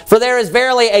is, "For there is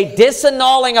verily a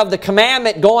disannulling of the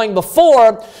commandment going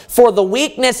before for the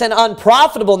weakness and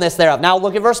unprofitableness thereof." Now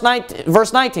look at verse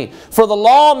 19. "For the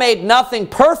law made nothing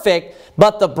perfect,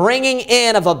 but the bringing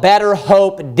in of a better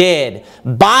hope did,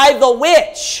 by the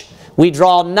which we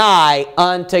draw nigh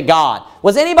unto God."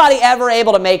 Was anybody ever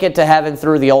able to make it to heaven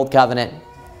through the old covenant?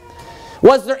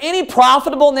 Was there any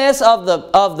profitableness of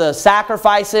the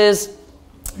sacrifices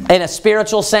in a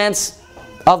spiritual sense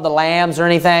of the lambs or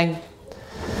anything?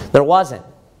 There wasn't.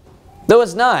 There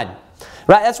was none.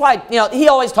 Right? That's why, he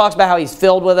always talks about how he's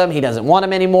filled with them. He doesn't want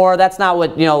them anymore. That's not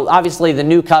what, obviously the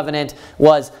new covenant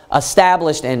was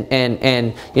established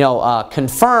and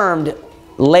confirmed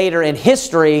later in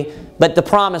history, but the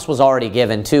promise was already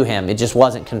given to him. It just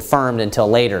wasn't confirmed until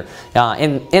later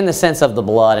in the sense of the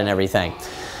blood and everything.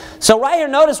 So right here,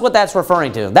 notice what that's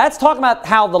referring to. That's talking about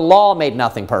how the law made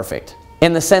nothing perfect,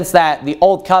 in the sense that the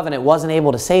old covenant wasn't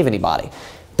able to save anybody.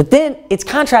 But then it's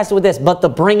contrasted with this, "But the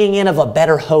bringing in of a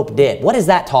better hope did." What is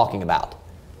that talking about?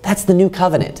 That's the new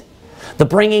covenant. The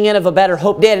bringing in of a better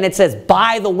hope did. And it says,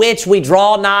 "By the which we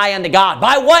draw nigh unto God."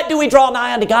 By what do we draw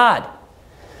nigh unto God?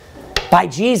 By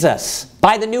Jesus.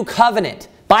 By the new covenant.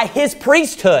 By His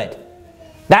priesthood.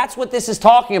 That's what this is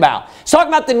talking about. It's talking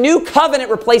about the new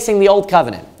covenant replacing the old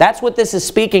covenant. That's what this is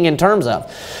speaking in terms of.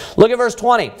 Look at verse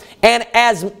 20. And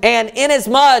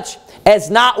inasmuch as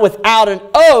not without an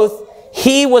oath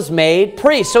he was made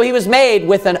priest. So he was made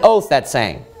with an oath, that's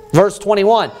saying. Verse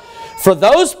 21. "For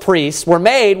those priests were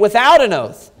made without an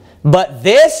oath. But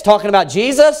this," talking about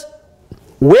Jesus,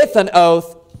 "with an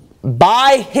oath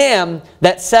by him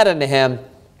that said unto him,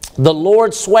 The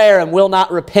Lord sware and will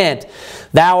not repent,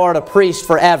 thou art a priest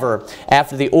forever,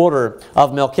 after the order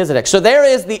of Melchizedek." So there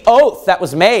is the oath that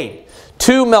was made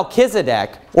to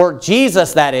Melchizedek, or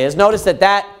Jesus that is. Notice that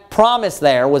that promise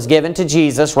there was given to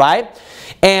Jesus, right?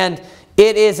 And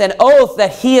it is an oath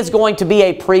that he is going to be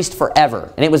a priest forever.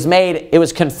 And it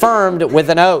was confirmed with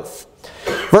an oath.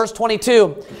 Verse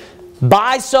 22,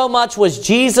 "By so much was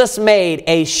Jesus made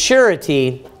a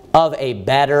surety of a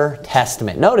better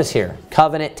testament." Notice here,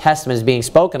 covenant testament is being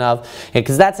spoken of,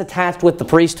 because that's attached with the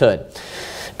priesthood.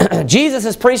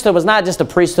 Jesus' priesthood was not just a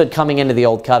priesthood coming into the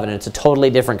old covenant. It's a totally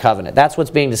different covenant. That's what's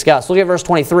being discussed. Look at verse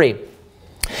 23.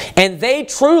 "And they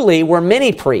truly were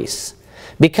many priests,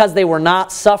 because they were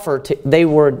not suffered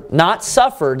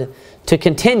to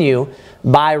continue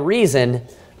by reason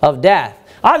of death."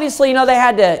 Obviously, they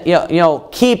had to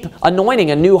keep anointing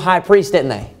a new high priest, didn't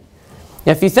they?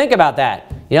 If you think about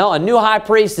that, a new high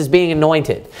priest is being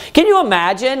anointed. Can you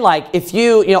imagine, like, if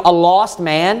a lost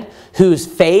man whose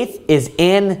faith is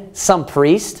in some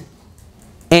priest,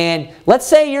 and let's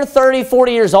say you're 30,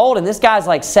 40 years old, and this guy's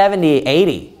like 70,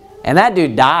 80, and that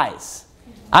dude dies.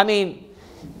 I mean,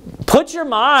 put your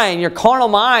carnal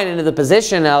mind into the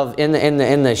position of, in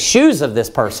the shoes of this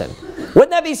person.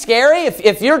 Wouldn't that be scary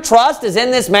if your trust is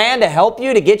in this man to help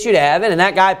you, to get you to heaven, and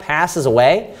that guy passes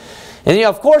away? And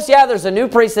of course, there's a new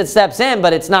priest that steps in,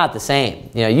 but it's not the same.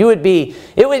 It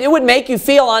would make you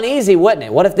feel uneasy, wouldn't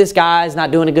it? What if this guy's not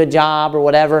doing a good job or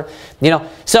whatever?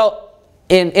 So,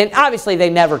 and obviously they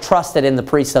never trusted in the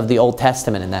priests of the Old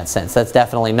Testament in that sense. That's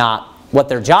definitely not what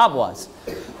their job was.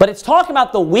 But it's talking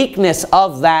about the weakness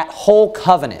of that whole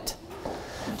covenant,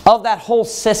 of that whole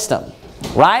system,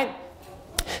 right?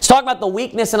 It's talking about the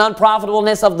weakness and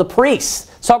unprofitableness of the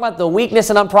priests. It's talking about the weakness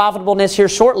and unprofitableness here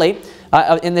shortly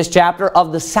in this chapter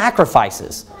of the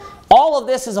sacrifices. All of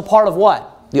this is a part of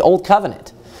what? The Old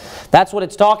Covenant. That's what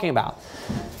it's talking about.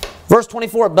 Verse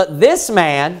 24, "But this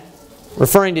man,"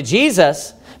 referring to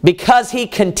Jesus, "because he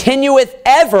continueth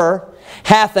ever,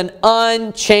 hath an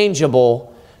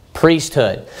unchangeable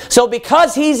priesthood." So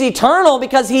because he's eternal,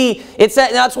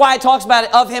 that's why it talks about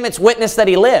it, of him, it's witness that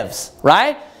he lives,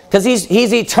 right? Because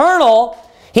he's eternal,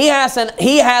 he has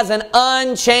an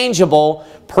unchangeable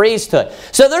priesthood.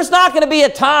 So there's not going to be a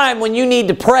time when you need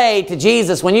to pray to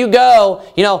Jesus, when you go,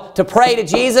 to pray to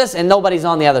Jesus and nobody's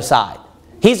on the other side.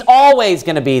 He's always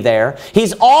going to be there.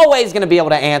 He's always going to be able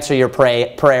to answer your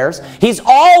prayers. He's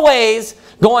always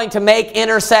going to make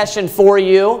intercession for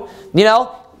you.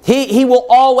 He will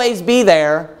always be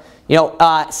there,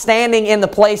 standing in the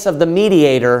place of the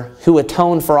mediator who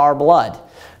atoned for our blood,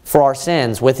 for our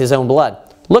sins with his own blood.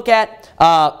 Look at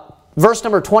verse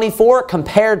number 24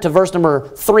 compared to verse number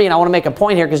 3, and I want to make a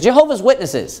point here, because Jehovah's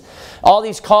Witnesses, all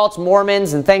these cults,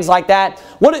 Mormons, and things like that,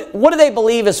 what do they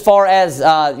believe as far as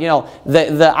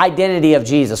the identity of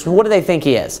Jesus? What do they think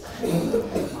he is?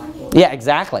 Yeah,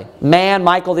 exactly. Man,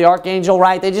 Michael the archangel,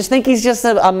 right? They just think he's just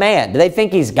a man. Do they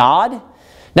think he's God?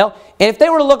 No. And if they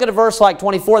were to look at a verse like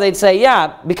 24, they'd say,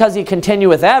 yeah, because he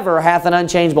continueth ever, hath an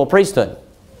unchangeable priesthood.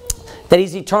 That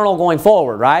he's eternal going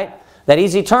forward, right? That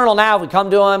he's eternal now. If we come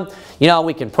to him, you know,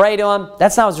 we can pray to him.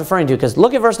 That's not what it's referring to, because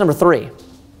look at verse number 3.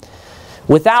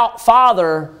 Without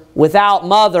father, without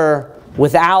mother,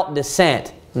 without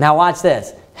descent. Now watch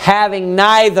this. Having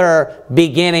neither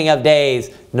beginning of days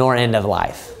nor end of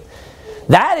life.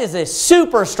 That is a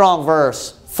super strong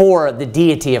verse for the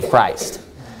deity of Christ.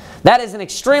 That is an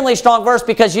extremely strong verse,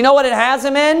 because you know what it has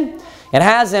him in? It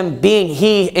has him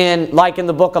being like in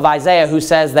the book of Isaiah, who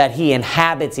says that he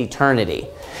inhabits eternity.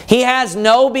 He has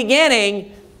no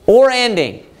beginning or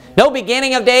ending. No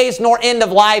beginning of days nor end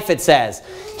of life, it says.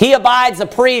 He abides a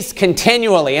priest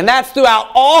continually, and that's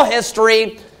throughout all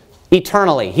history,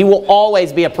 eternally. He will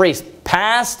always be a priest.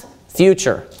 Past,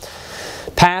 future.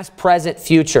 Past, present,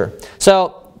 future.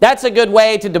 So that's a good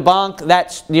way to debunk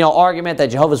that, you know, argument that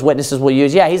Jehovah's Witnesses will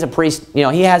use. Yeah, he's a priest. You know,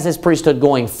 he has his priesthood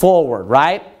going forward,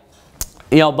 right?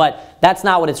 You know, but that's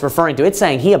not what it's referring to. It's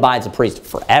saying he abides a priest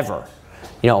forever.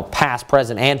 You know, past,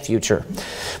 present, and future.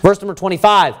 Verse number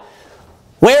 25.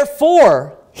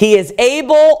 Wherefore he is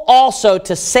able also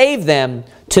to save them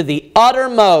to the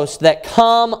uttermost that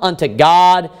come unto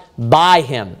God by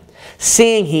him,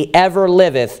 seeing he ever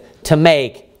liveth to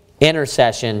make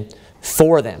intercession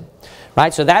for them.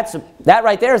 Right? So that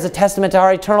right there is a testament to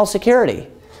our eternal security.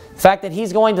 The fact that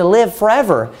he's going to live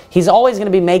forever. He's always going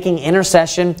to be making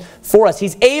intercession for us.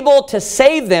 He's able to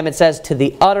save them, it says, to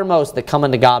the uttermost that come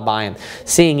unto God by him,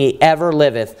 seeing he ever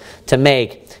liveth to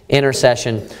make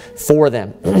intercession for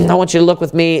them. I want you to look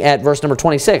with me at verse number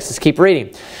 26. Let's keep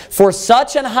reading. For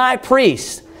such an high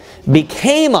priest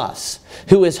became us,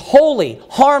 who is holy,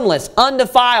 harmless,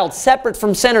 undefiled, separate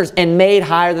from sinners, and made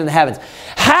higher than the heavens.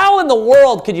 How in the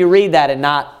world could you read that and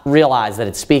not realize that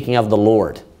it's speaking of the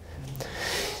Lord?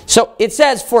 So it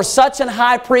says, for such an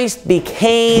high priest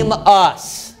became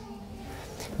us.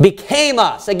 Became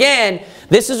us. Again,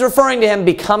 this is referring to him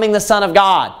becoming the Son of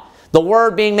God. The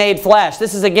Word being made flesh.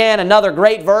 This is again another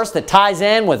great verse that ties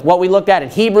in with what we looked at in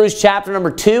Hebrews chapter number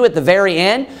 2 at the very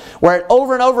end, where it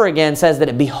over and over again says that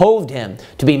it behoved him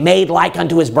to be made like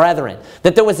unto his brethren.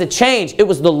 That there was a change. It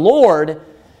was the Lord,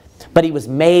 but he was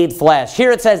made flesh.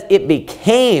 Here it says he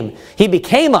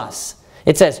became us.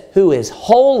 It says, who is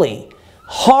holy,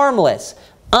 harmless,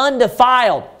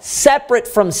 undefiled, separate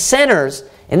from sinners.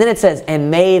 And then it says,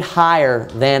 and made higher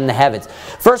than the heavens.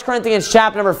 1 Corinthians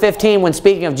chapter number 15, when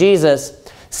speaking of Jesus,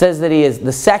 says that he is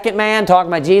the second man. Talking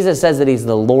about Jesus, says that he's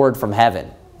the Lord from heaven.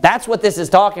 That's what this is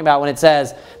talking about when it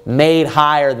says, made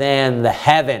higher than the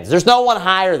heavens. There's no one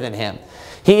higher than him.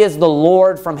 He is the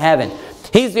Lord from heaven.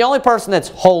 He's the only person that's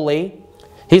holy.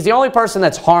 He's the only person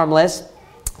that's harmless,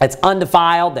 that's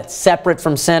undefiled, that's separate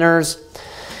from sinners.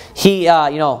 He,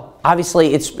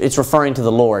 obviously it's referring to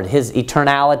the Lord. His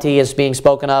eternality is being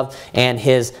spoken of, and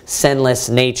his sinless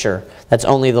nature. That's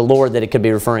only the Lord that it could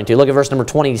be referring to. Look at verse number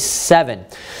 27.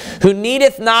 Who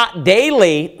needeth not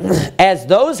daily, as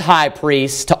those high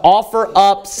priests, to offer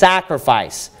up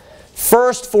sacrifice,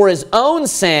 first for his own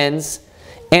sins,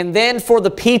 and then for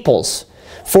the people's.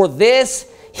 For this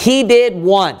he did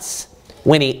once,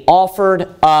 when he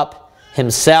offered up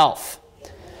himself.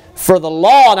 For the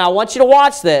law, now I want you to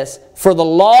watch this, for the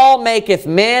law maketh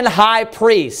men high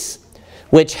priests,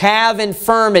 which have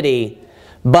infirmity,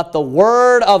 but the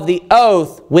word of the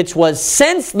oath, which was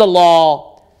since the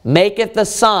law, maketh the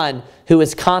Son, who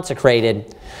is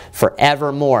consecrated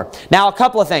forevermore. Now a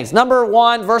couple of things. Number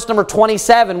one, verse number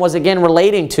 27 was again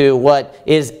relating to what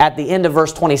is at the end of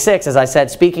verse 26, as I said,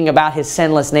 speaking about his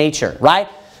sinless nature, right?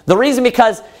 The reason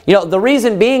the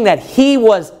reason being that he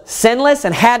was sinless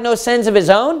and had no sins of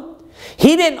his own.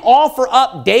 He didn't offer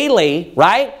up daily,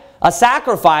 right, a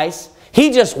sacrifice.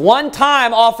 He just one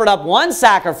time offered up one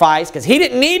sacrifice because he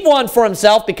didn't need one for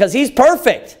himself because he's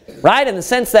perfect, right, in the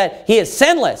sense that he is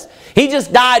sinless. He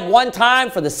just died one time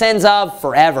for the sins of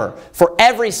forever. For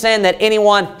every sin that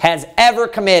anyone has ever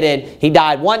committed, he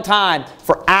died one time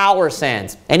for our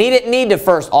sins. And he didn't need to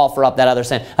first offer up that other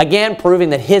sin. Again, proving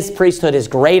that his priesthood is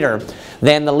greater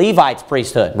than the Levites'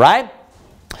 priesthood, right?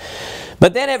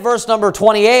 But then at verse number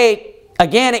 28,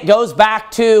 again, it goes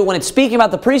back to, when it's speaking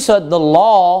about the priesthood, the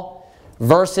law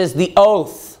versus the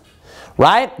oath,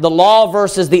 right? The law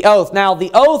versus the oath. Now, the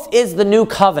oath is the new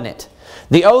covenant.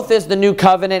 The oath is the new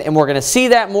covenant, and we're going to see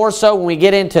that more so when we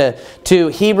get into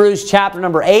Hebrews chapter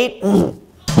number 8.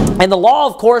 And the law,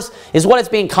 of course, is what it's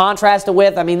being contrasted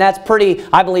with. I mean, that's pretty,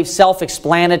 I believe,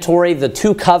 self-explanatory. The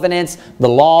two covenants, the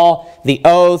law, the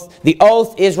oath. The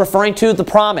oath is referring to the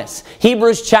promise.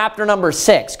 Hebrews chapter number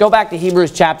 6. Go back to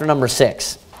Hebrews chapter number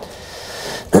 6.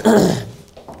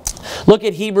 Look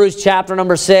at Hebrews chapter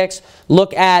number 6.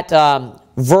 Look at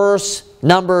verse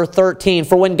number 13.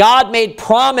 For when God made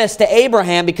promise to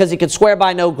Abraham, because he could swear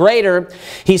by no greater,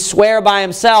 he sware by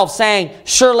himself, saying,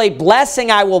 surely blessing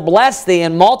I will bless thee,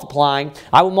 and multiplying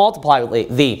I will multiply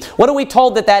thee. What are we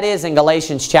told that that is in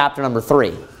Galatians chapter number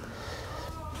 3?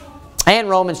 And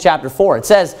Romans chapter 4. It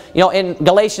says, in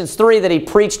Galatians 3 that he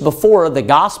preached before the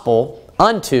gospel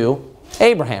unto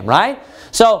Abraham, right?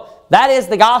 So that is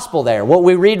the gospel there, what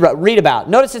we read about.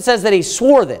 Notice it says that he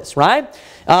swore this, right?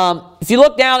 If you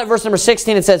look down at verse number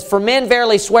 16, it says, for men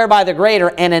verily swear by the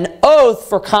greater, and an oath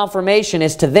for confirmation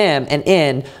is to them an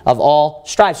end of all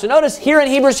strife. So notice here in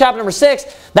Hebrews chapter number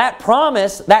 6, that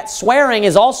promise, that swearing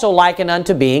is also likened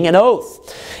unto being an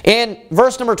oath. In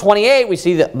verse number 28, we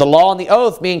see the law and the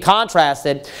oath being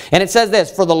contrasted, and it says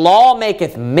this, for the law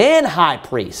maketh men high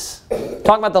priests.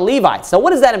 Talking about the Levites. So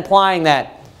what is that implying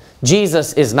that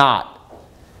Jesus is not?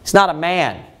 He's not a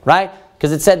man, right?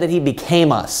 Because it said that he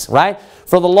became us, right?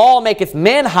 For the law maketh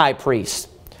men high priests,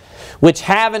 which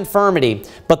have infirmity.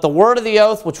 But the word of the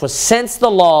oath, which was since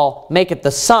the law, maketh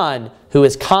the Son, who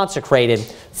is consecrated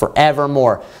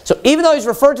forevermore. So even though he's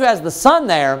referred to as the Son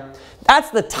there, that's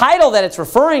the title that it's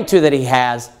referring to that he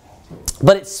has.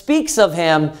 But it speaks of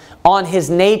him on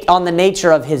the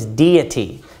nature of his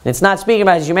deity. And it's not speaking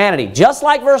about his humanity. Just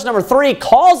like verse number 3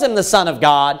 calls him the Son of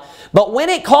God, but when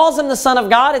it calls him the Son of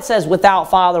God, it says without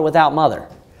father, without mother.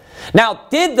 Now,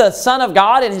 did the Son of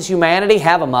God in his humanity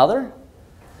have a mother?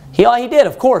 He did,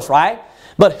 of course, right?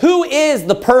 But who is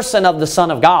the person of the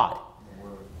Son of God?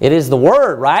 It is the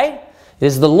Word, right? It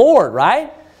is the Lord,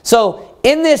 right? So,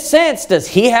 in this sense, does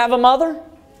he have a mother?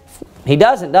 He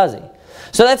doesn't, does he?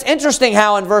 So that's interesting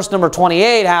how in verse number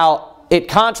 28, how it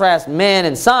contrasts men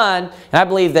and son, and I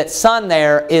believe that son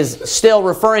there is still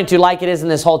referring to, like it is in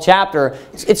this whole chapter,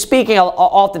 it's speaking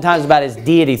oftentimes about his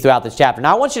deity throughout this chapter.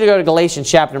 Now I want you to go to Galatians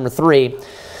chapter number 3.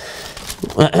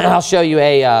 I'll show you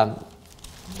a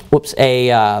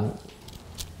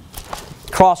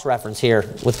cross-reference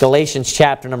here with Galatians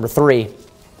chapter number 3.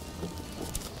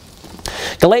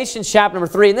 Galatians chapter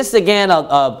number 3, and this is again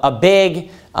a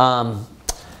big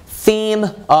theme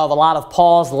of a lot of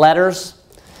Paul's letters,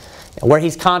 where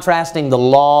he's contrasting the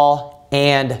law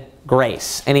and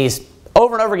grace. And he's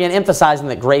over and over again emphasizing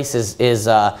that grace is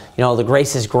the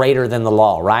grace is greater than the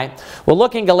law, right? Well,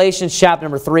 look in Galatians chapter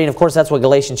number 3, and of course that's what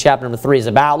Galatians chapter number 3 is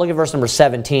about. Look at verse number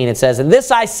 17. It says, and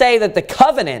this I say, that the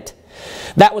covenant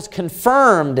that was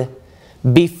confirmed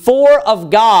before of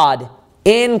God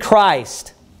in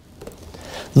Christ,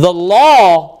 the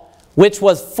law which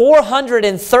was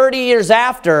 430 years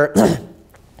after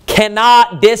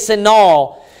cannot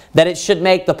disannul that it should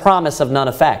make the promise of none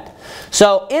effect.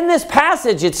 So in this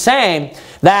passage it's saying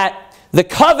that the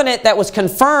covenant that was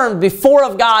confirmed before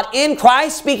of God in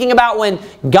Christ, speaking about when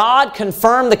God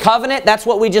confirmed the covenant, that's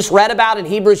what we just read about in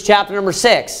Hebrews chapter number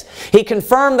 6. He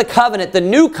confirmed the covenant, the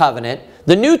new covenant,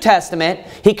 the New Testament.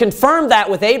 He confirmed that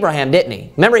with Abraham, didn't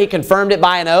he? Remember, he confirmed it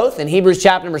by an oath in Hebrews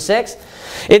chapter number 6.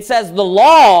 It says the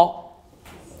law,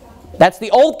 that's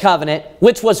the old covenant,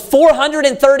 which was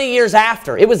 430 years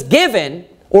after. It was given,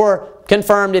 or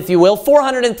confirmed, if you will,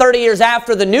 430 years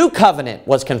after the new covenant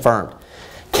was confirmed.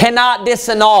 Cannot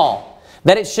disannul,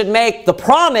 that it should make the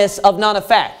promise of none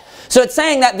effect. So it's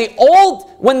saying that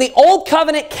when the old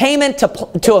covenant came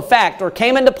into effect, or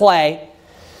came into play,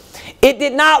 it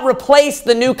did not replace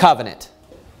the new covenant.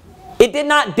 It did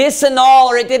not disannul,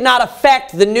 or it did not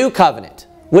affect the new covenant,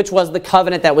 which was the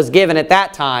covenant that was given at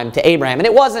that time to Abraham. And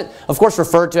it wasn't, of course,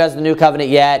 referred to as the new covenant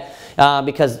yet,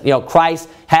 because Christ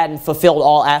hadn't fulfilled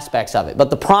all aspects of it. But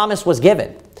the promise was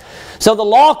given. So the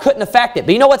law couldn't affect it.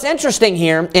 But you know what's interesting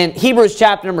here in Hebrews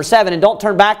chapter number 7, and don't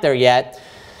turn back there yet.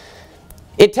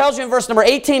 It tells you in verse number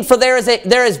 18, for there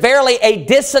is verily a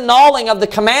disannulling of the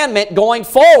commandment going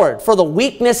forward, for the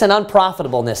weakness and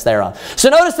unprofitableness thereof. So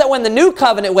notice that when the new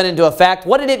covenant went into effect,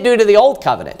 what did it do to the old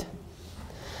covenant?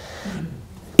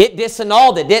 It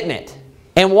disannulled it, didn't it?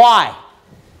 And why?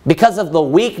 Because of the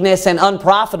weakness and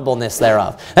unprofitableness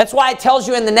thereof. That's why it tells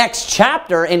you in the next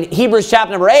chapter, in Hebrews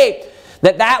chapter number 8,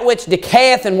 that which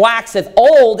decayeth and waxeth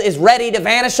old is ready to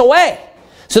vanish away.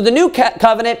 So the new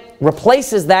covenant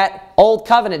replaces that old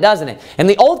covenant, doesn't it? And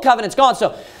the old covenant's gone.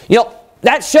 So,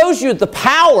 that shows you the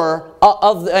power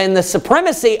and the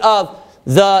supremacy of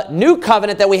the new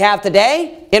covenant that we have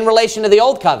today in relation to the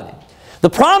old covenant. The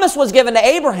promise was given to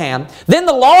Abraham. Then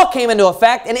the law came into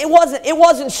effect, and it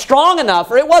wasn't strong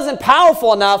enough, or it wasn't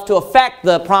powerful enough to affect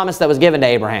the promise that was given to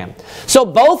Abraham. So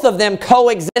both of them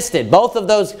coexisted. Both of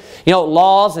those,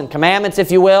 laws and commandments,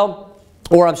 if you will,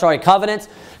 or I'm sorry, covenants,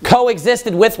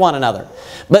 coexisted with one another.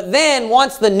 But then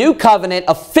once the new covenant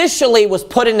officially was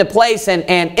put into place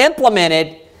and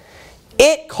implemented,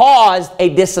 it caused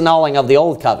a disannulling of the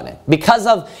old covenant because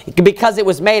it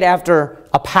was made after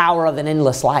a power of an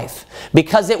endless life.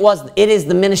 Because it is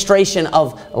the ministration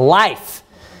of life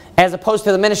as opposed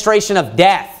to the ministration of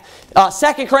death.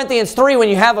 2 Corinthians 3, when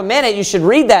you have a minute, you should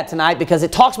read that tonight because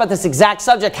it talks about this exact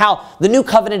subject, how the new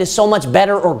covenant is so much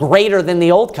better or greater than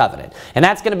the old covenant. And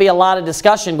that's going to be a lot of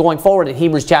discussion going forward in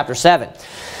Hebrews chapter 7.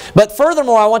 But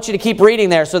furthermore, I want you to keep reading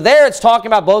there. So there it's talking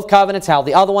about both covenants, how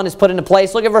the other one is put into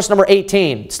place. Look at verse number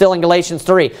 18, still in Galatians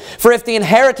 3. For if the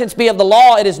inheritance be of the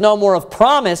law, it is no more of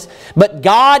promise, but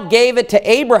God gave it to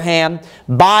Abraham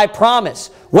by promise.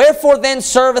 Wherefore then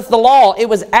serveth the law? It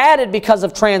was added because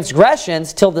of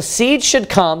transgressions, till the seed should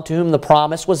come to whom the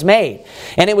promise was made.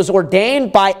 And it was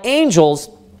ordained by angels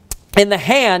in the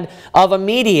hand of a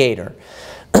mediator.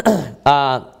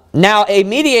 Now, a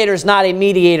mediator is not a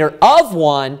mediator of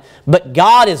one, but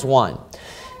God is one.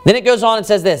 Then it goes on and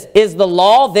says this, is the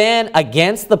law then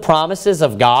against the promises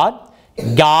of God?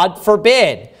 God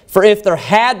forbid. For if there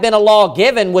had been a law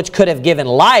given which could have given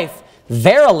life,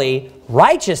 verily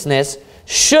righteousness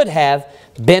should have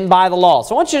been by the law.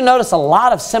 So I want you to notice a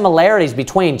lot of similarities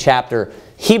between chapter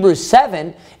Hebrews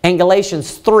 7 and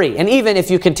Galatians 3. And even if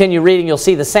you continue reading, you'll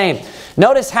see the same.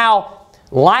 Notice how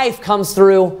life comes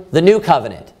through the new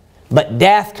covenant, but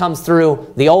death comes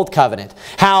through the old covenant.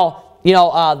 How,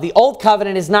 the old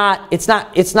covenant is not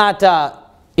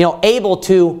able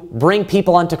to bring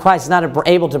people unto Christ. It's not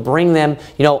able to bring them,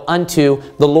 unto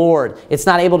the Lord. It's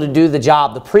not able to do the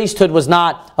job. The priesthood was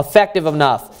not effective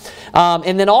enough.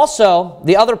 And then also,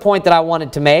 the other point that I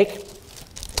wanted to make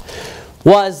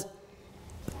was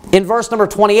in verse number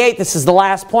 28, this is the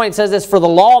last point. It says this, for the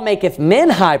law maketh men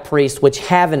high priests which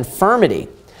have infirmity.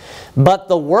 But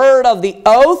the word of the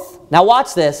oath, now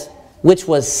watch this, which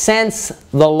was since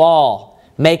the law,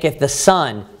 maketh the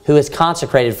Son who is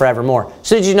consecrated forevermore.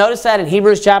 So did you notice that in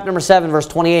Hebrews chapter number 7, verse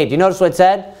 28? Do you notice what it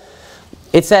said?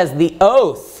 It says the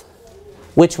oath,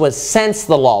 which was since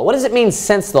the law. What does it mean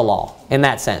since the law in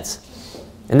that sense?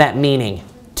 In that meaning?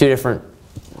 Two different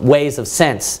ways of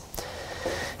sense.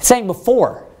 It's saying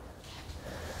before.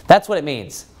 That's what it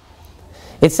means.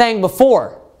 It's saying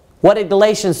before. What did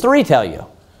Galatians 3 tell you?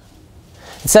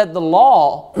 It said the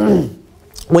law,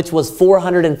 which was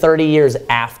 430 years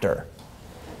after.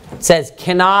 It says,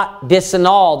 cannot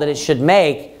disannul that it should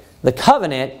make the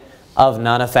covenant of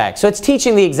none effect. So it's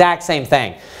teaching the exact same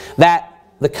thing. That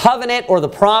the covenant or the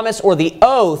promise or the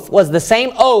oath was the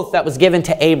same oath that was given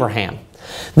to Abraham.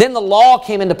 Then the law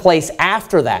came into place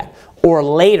after that or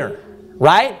later,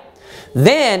 right?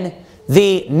 Then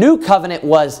the new covenant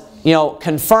was,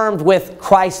 confirmed with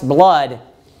Christ's blood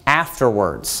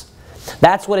afterwards.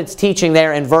 That's what it's teaching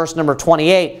there in verse number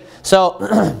 28. So,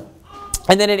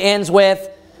 and then it ends with,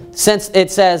 since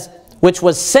it says, which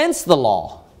was since the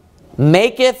law,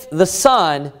 maketh the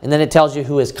Son, and then it tells you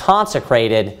who is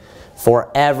consecrated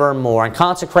forevermore. And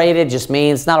consecrated just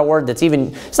means, it's not a word that's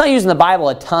even, it's not used in the Bible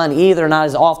a ton either, not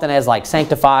as often as like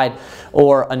sanctified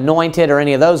or anointed or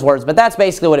any of those words, but that's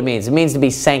basically what it means. It means to be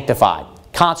sanctified.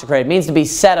 Consecrated means to be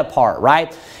set apart,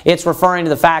 right? It's referring to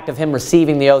the fact of him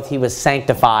receiving the oath. He was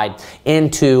sanctified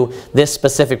into this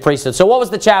specific priesthood. So what was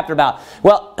the chapter about?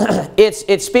 Well,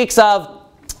 it speaks of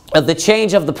the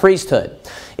change of the priesthood.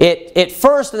 It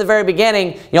first, at the very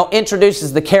beginning,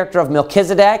 introduces the character of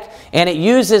Melchizedek, and it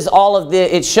uses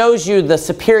it shows you the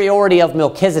superiority of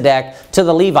Melchizedek to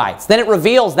the Levites. Then it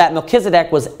reveals that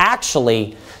Melchizedek was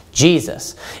actually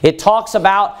Jesus. It talks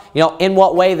about, in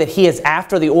what way that he is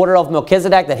after the order of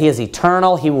Melchizedek, that he is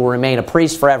eternal, he will remain a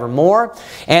priest forevermore,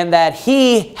 and that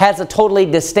he has a totally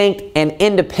distinct and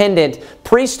independent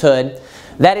priesthood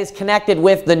that is connected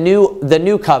with the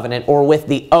new covenant or with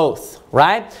the oath,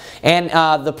 right? And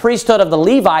the priesthood of the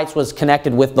Levites was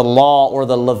connected with the law or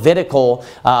the Levitical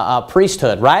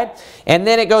priesthood, right? And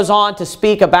then it goes on to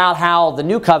speak about how the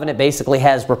new covenant basically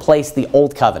has replaced the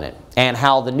old covenant and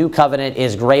how the new covenant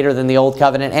is greater than the old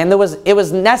covenant. And it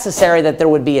was necessary that there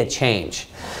would be a change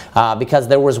because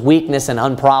there was weakness and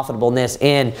unprofitableness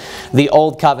in the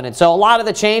old covenant. So a lot of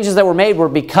the changes that were made were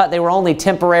because they were only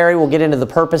temporary. We'll get into the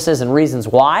purposes and reasons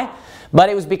why. But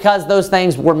it was because those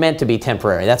things were meant to be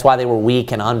temporary. That's why they were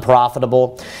weak and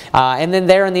unprofitable. And then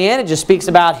there in the end, it just speaks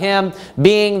about him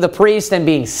being the priest and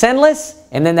being sinless,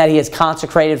 and then that he is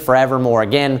consecrated forevermore.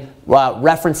 Again,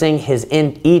 referencing His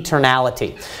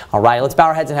eternality. All right, let's bow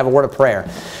our heads and have a word of prayer.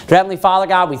 Dear Heavenly Father,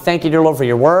 God, we thank you, dear Lord, for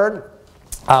your word.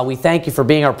 We thank you for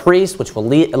being our priest, which will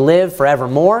live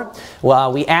forevermore.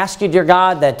 We ask you, dear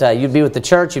God, that you'd be with the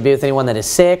church, you'd be with anyone that is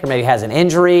sick or maybe has an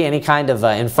injury, any kind of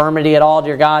infirmity at all,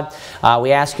 dear God.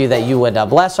 We ask you that you would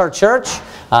bless our church.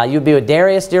 You would be with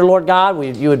Darius, dear Lord God.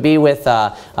 You would be with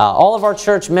all of our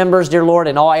church members, dear Lord,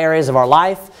 in all areas of our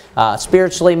life.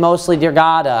 Spiritually, mostly, dear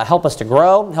God, help us to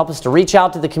grow, help us to reach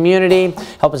out to the community,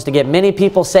 help us to get many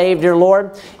people saved, dear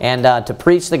Lord, and to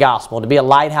preach the gospel, to be a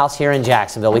lighthouse here in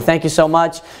Jacksonville. We thank you so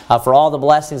much for all the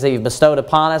blessings that you've bestowed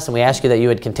upon us, and we ask you that you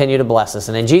would continue to bless us.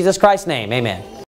 And in Jesus Christ's name, amen.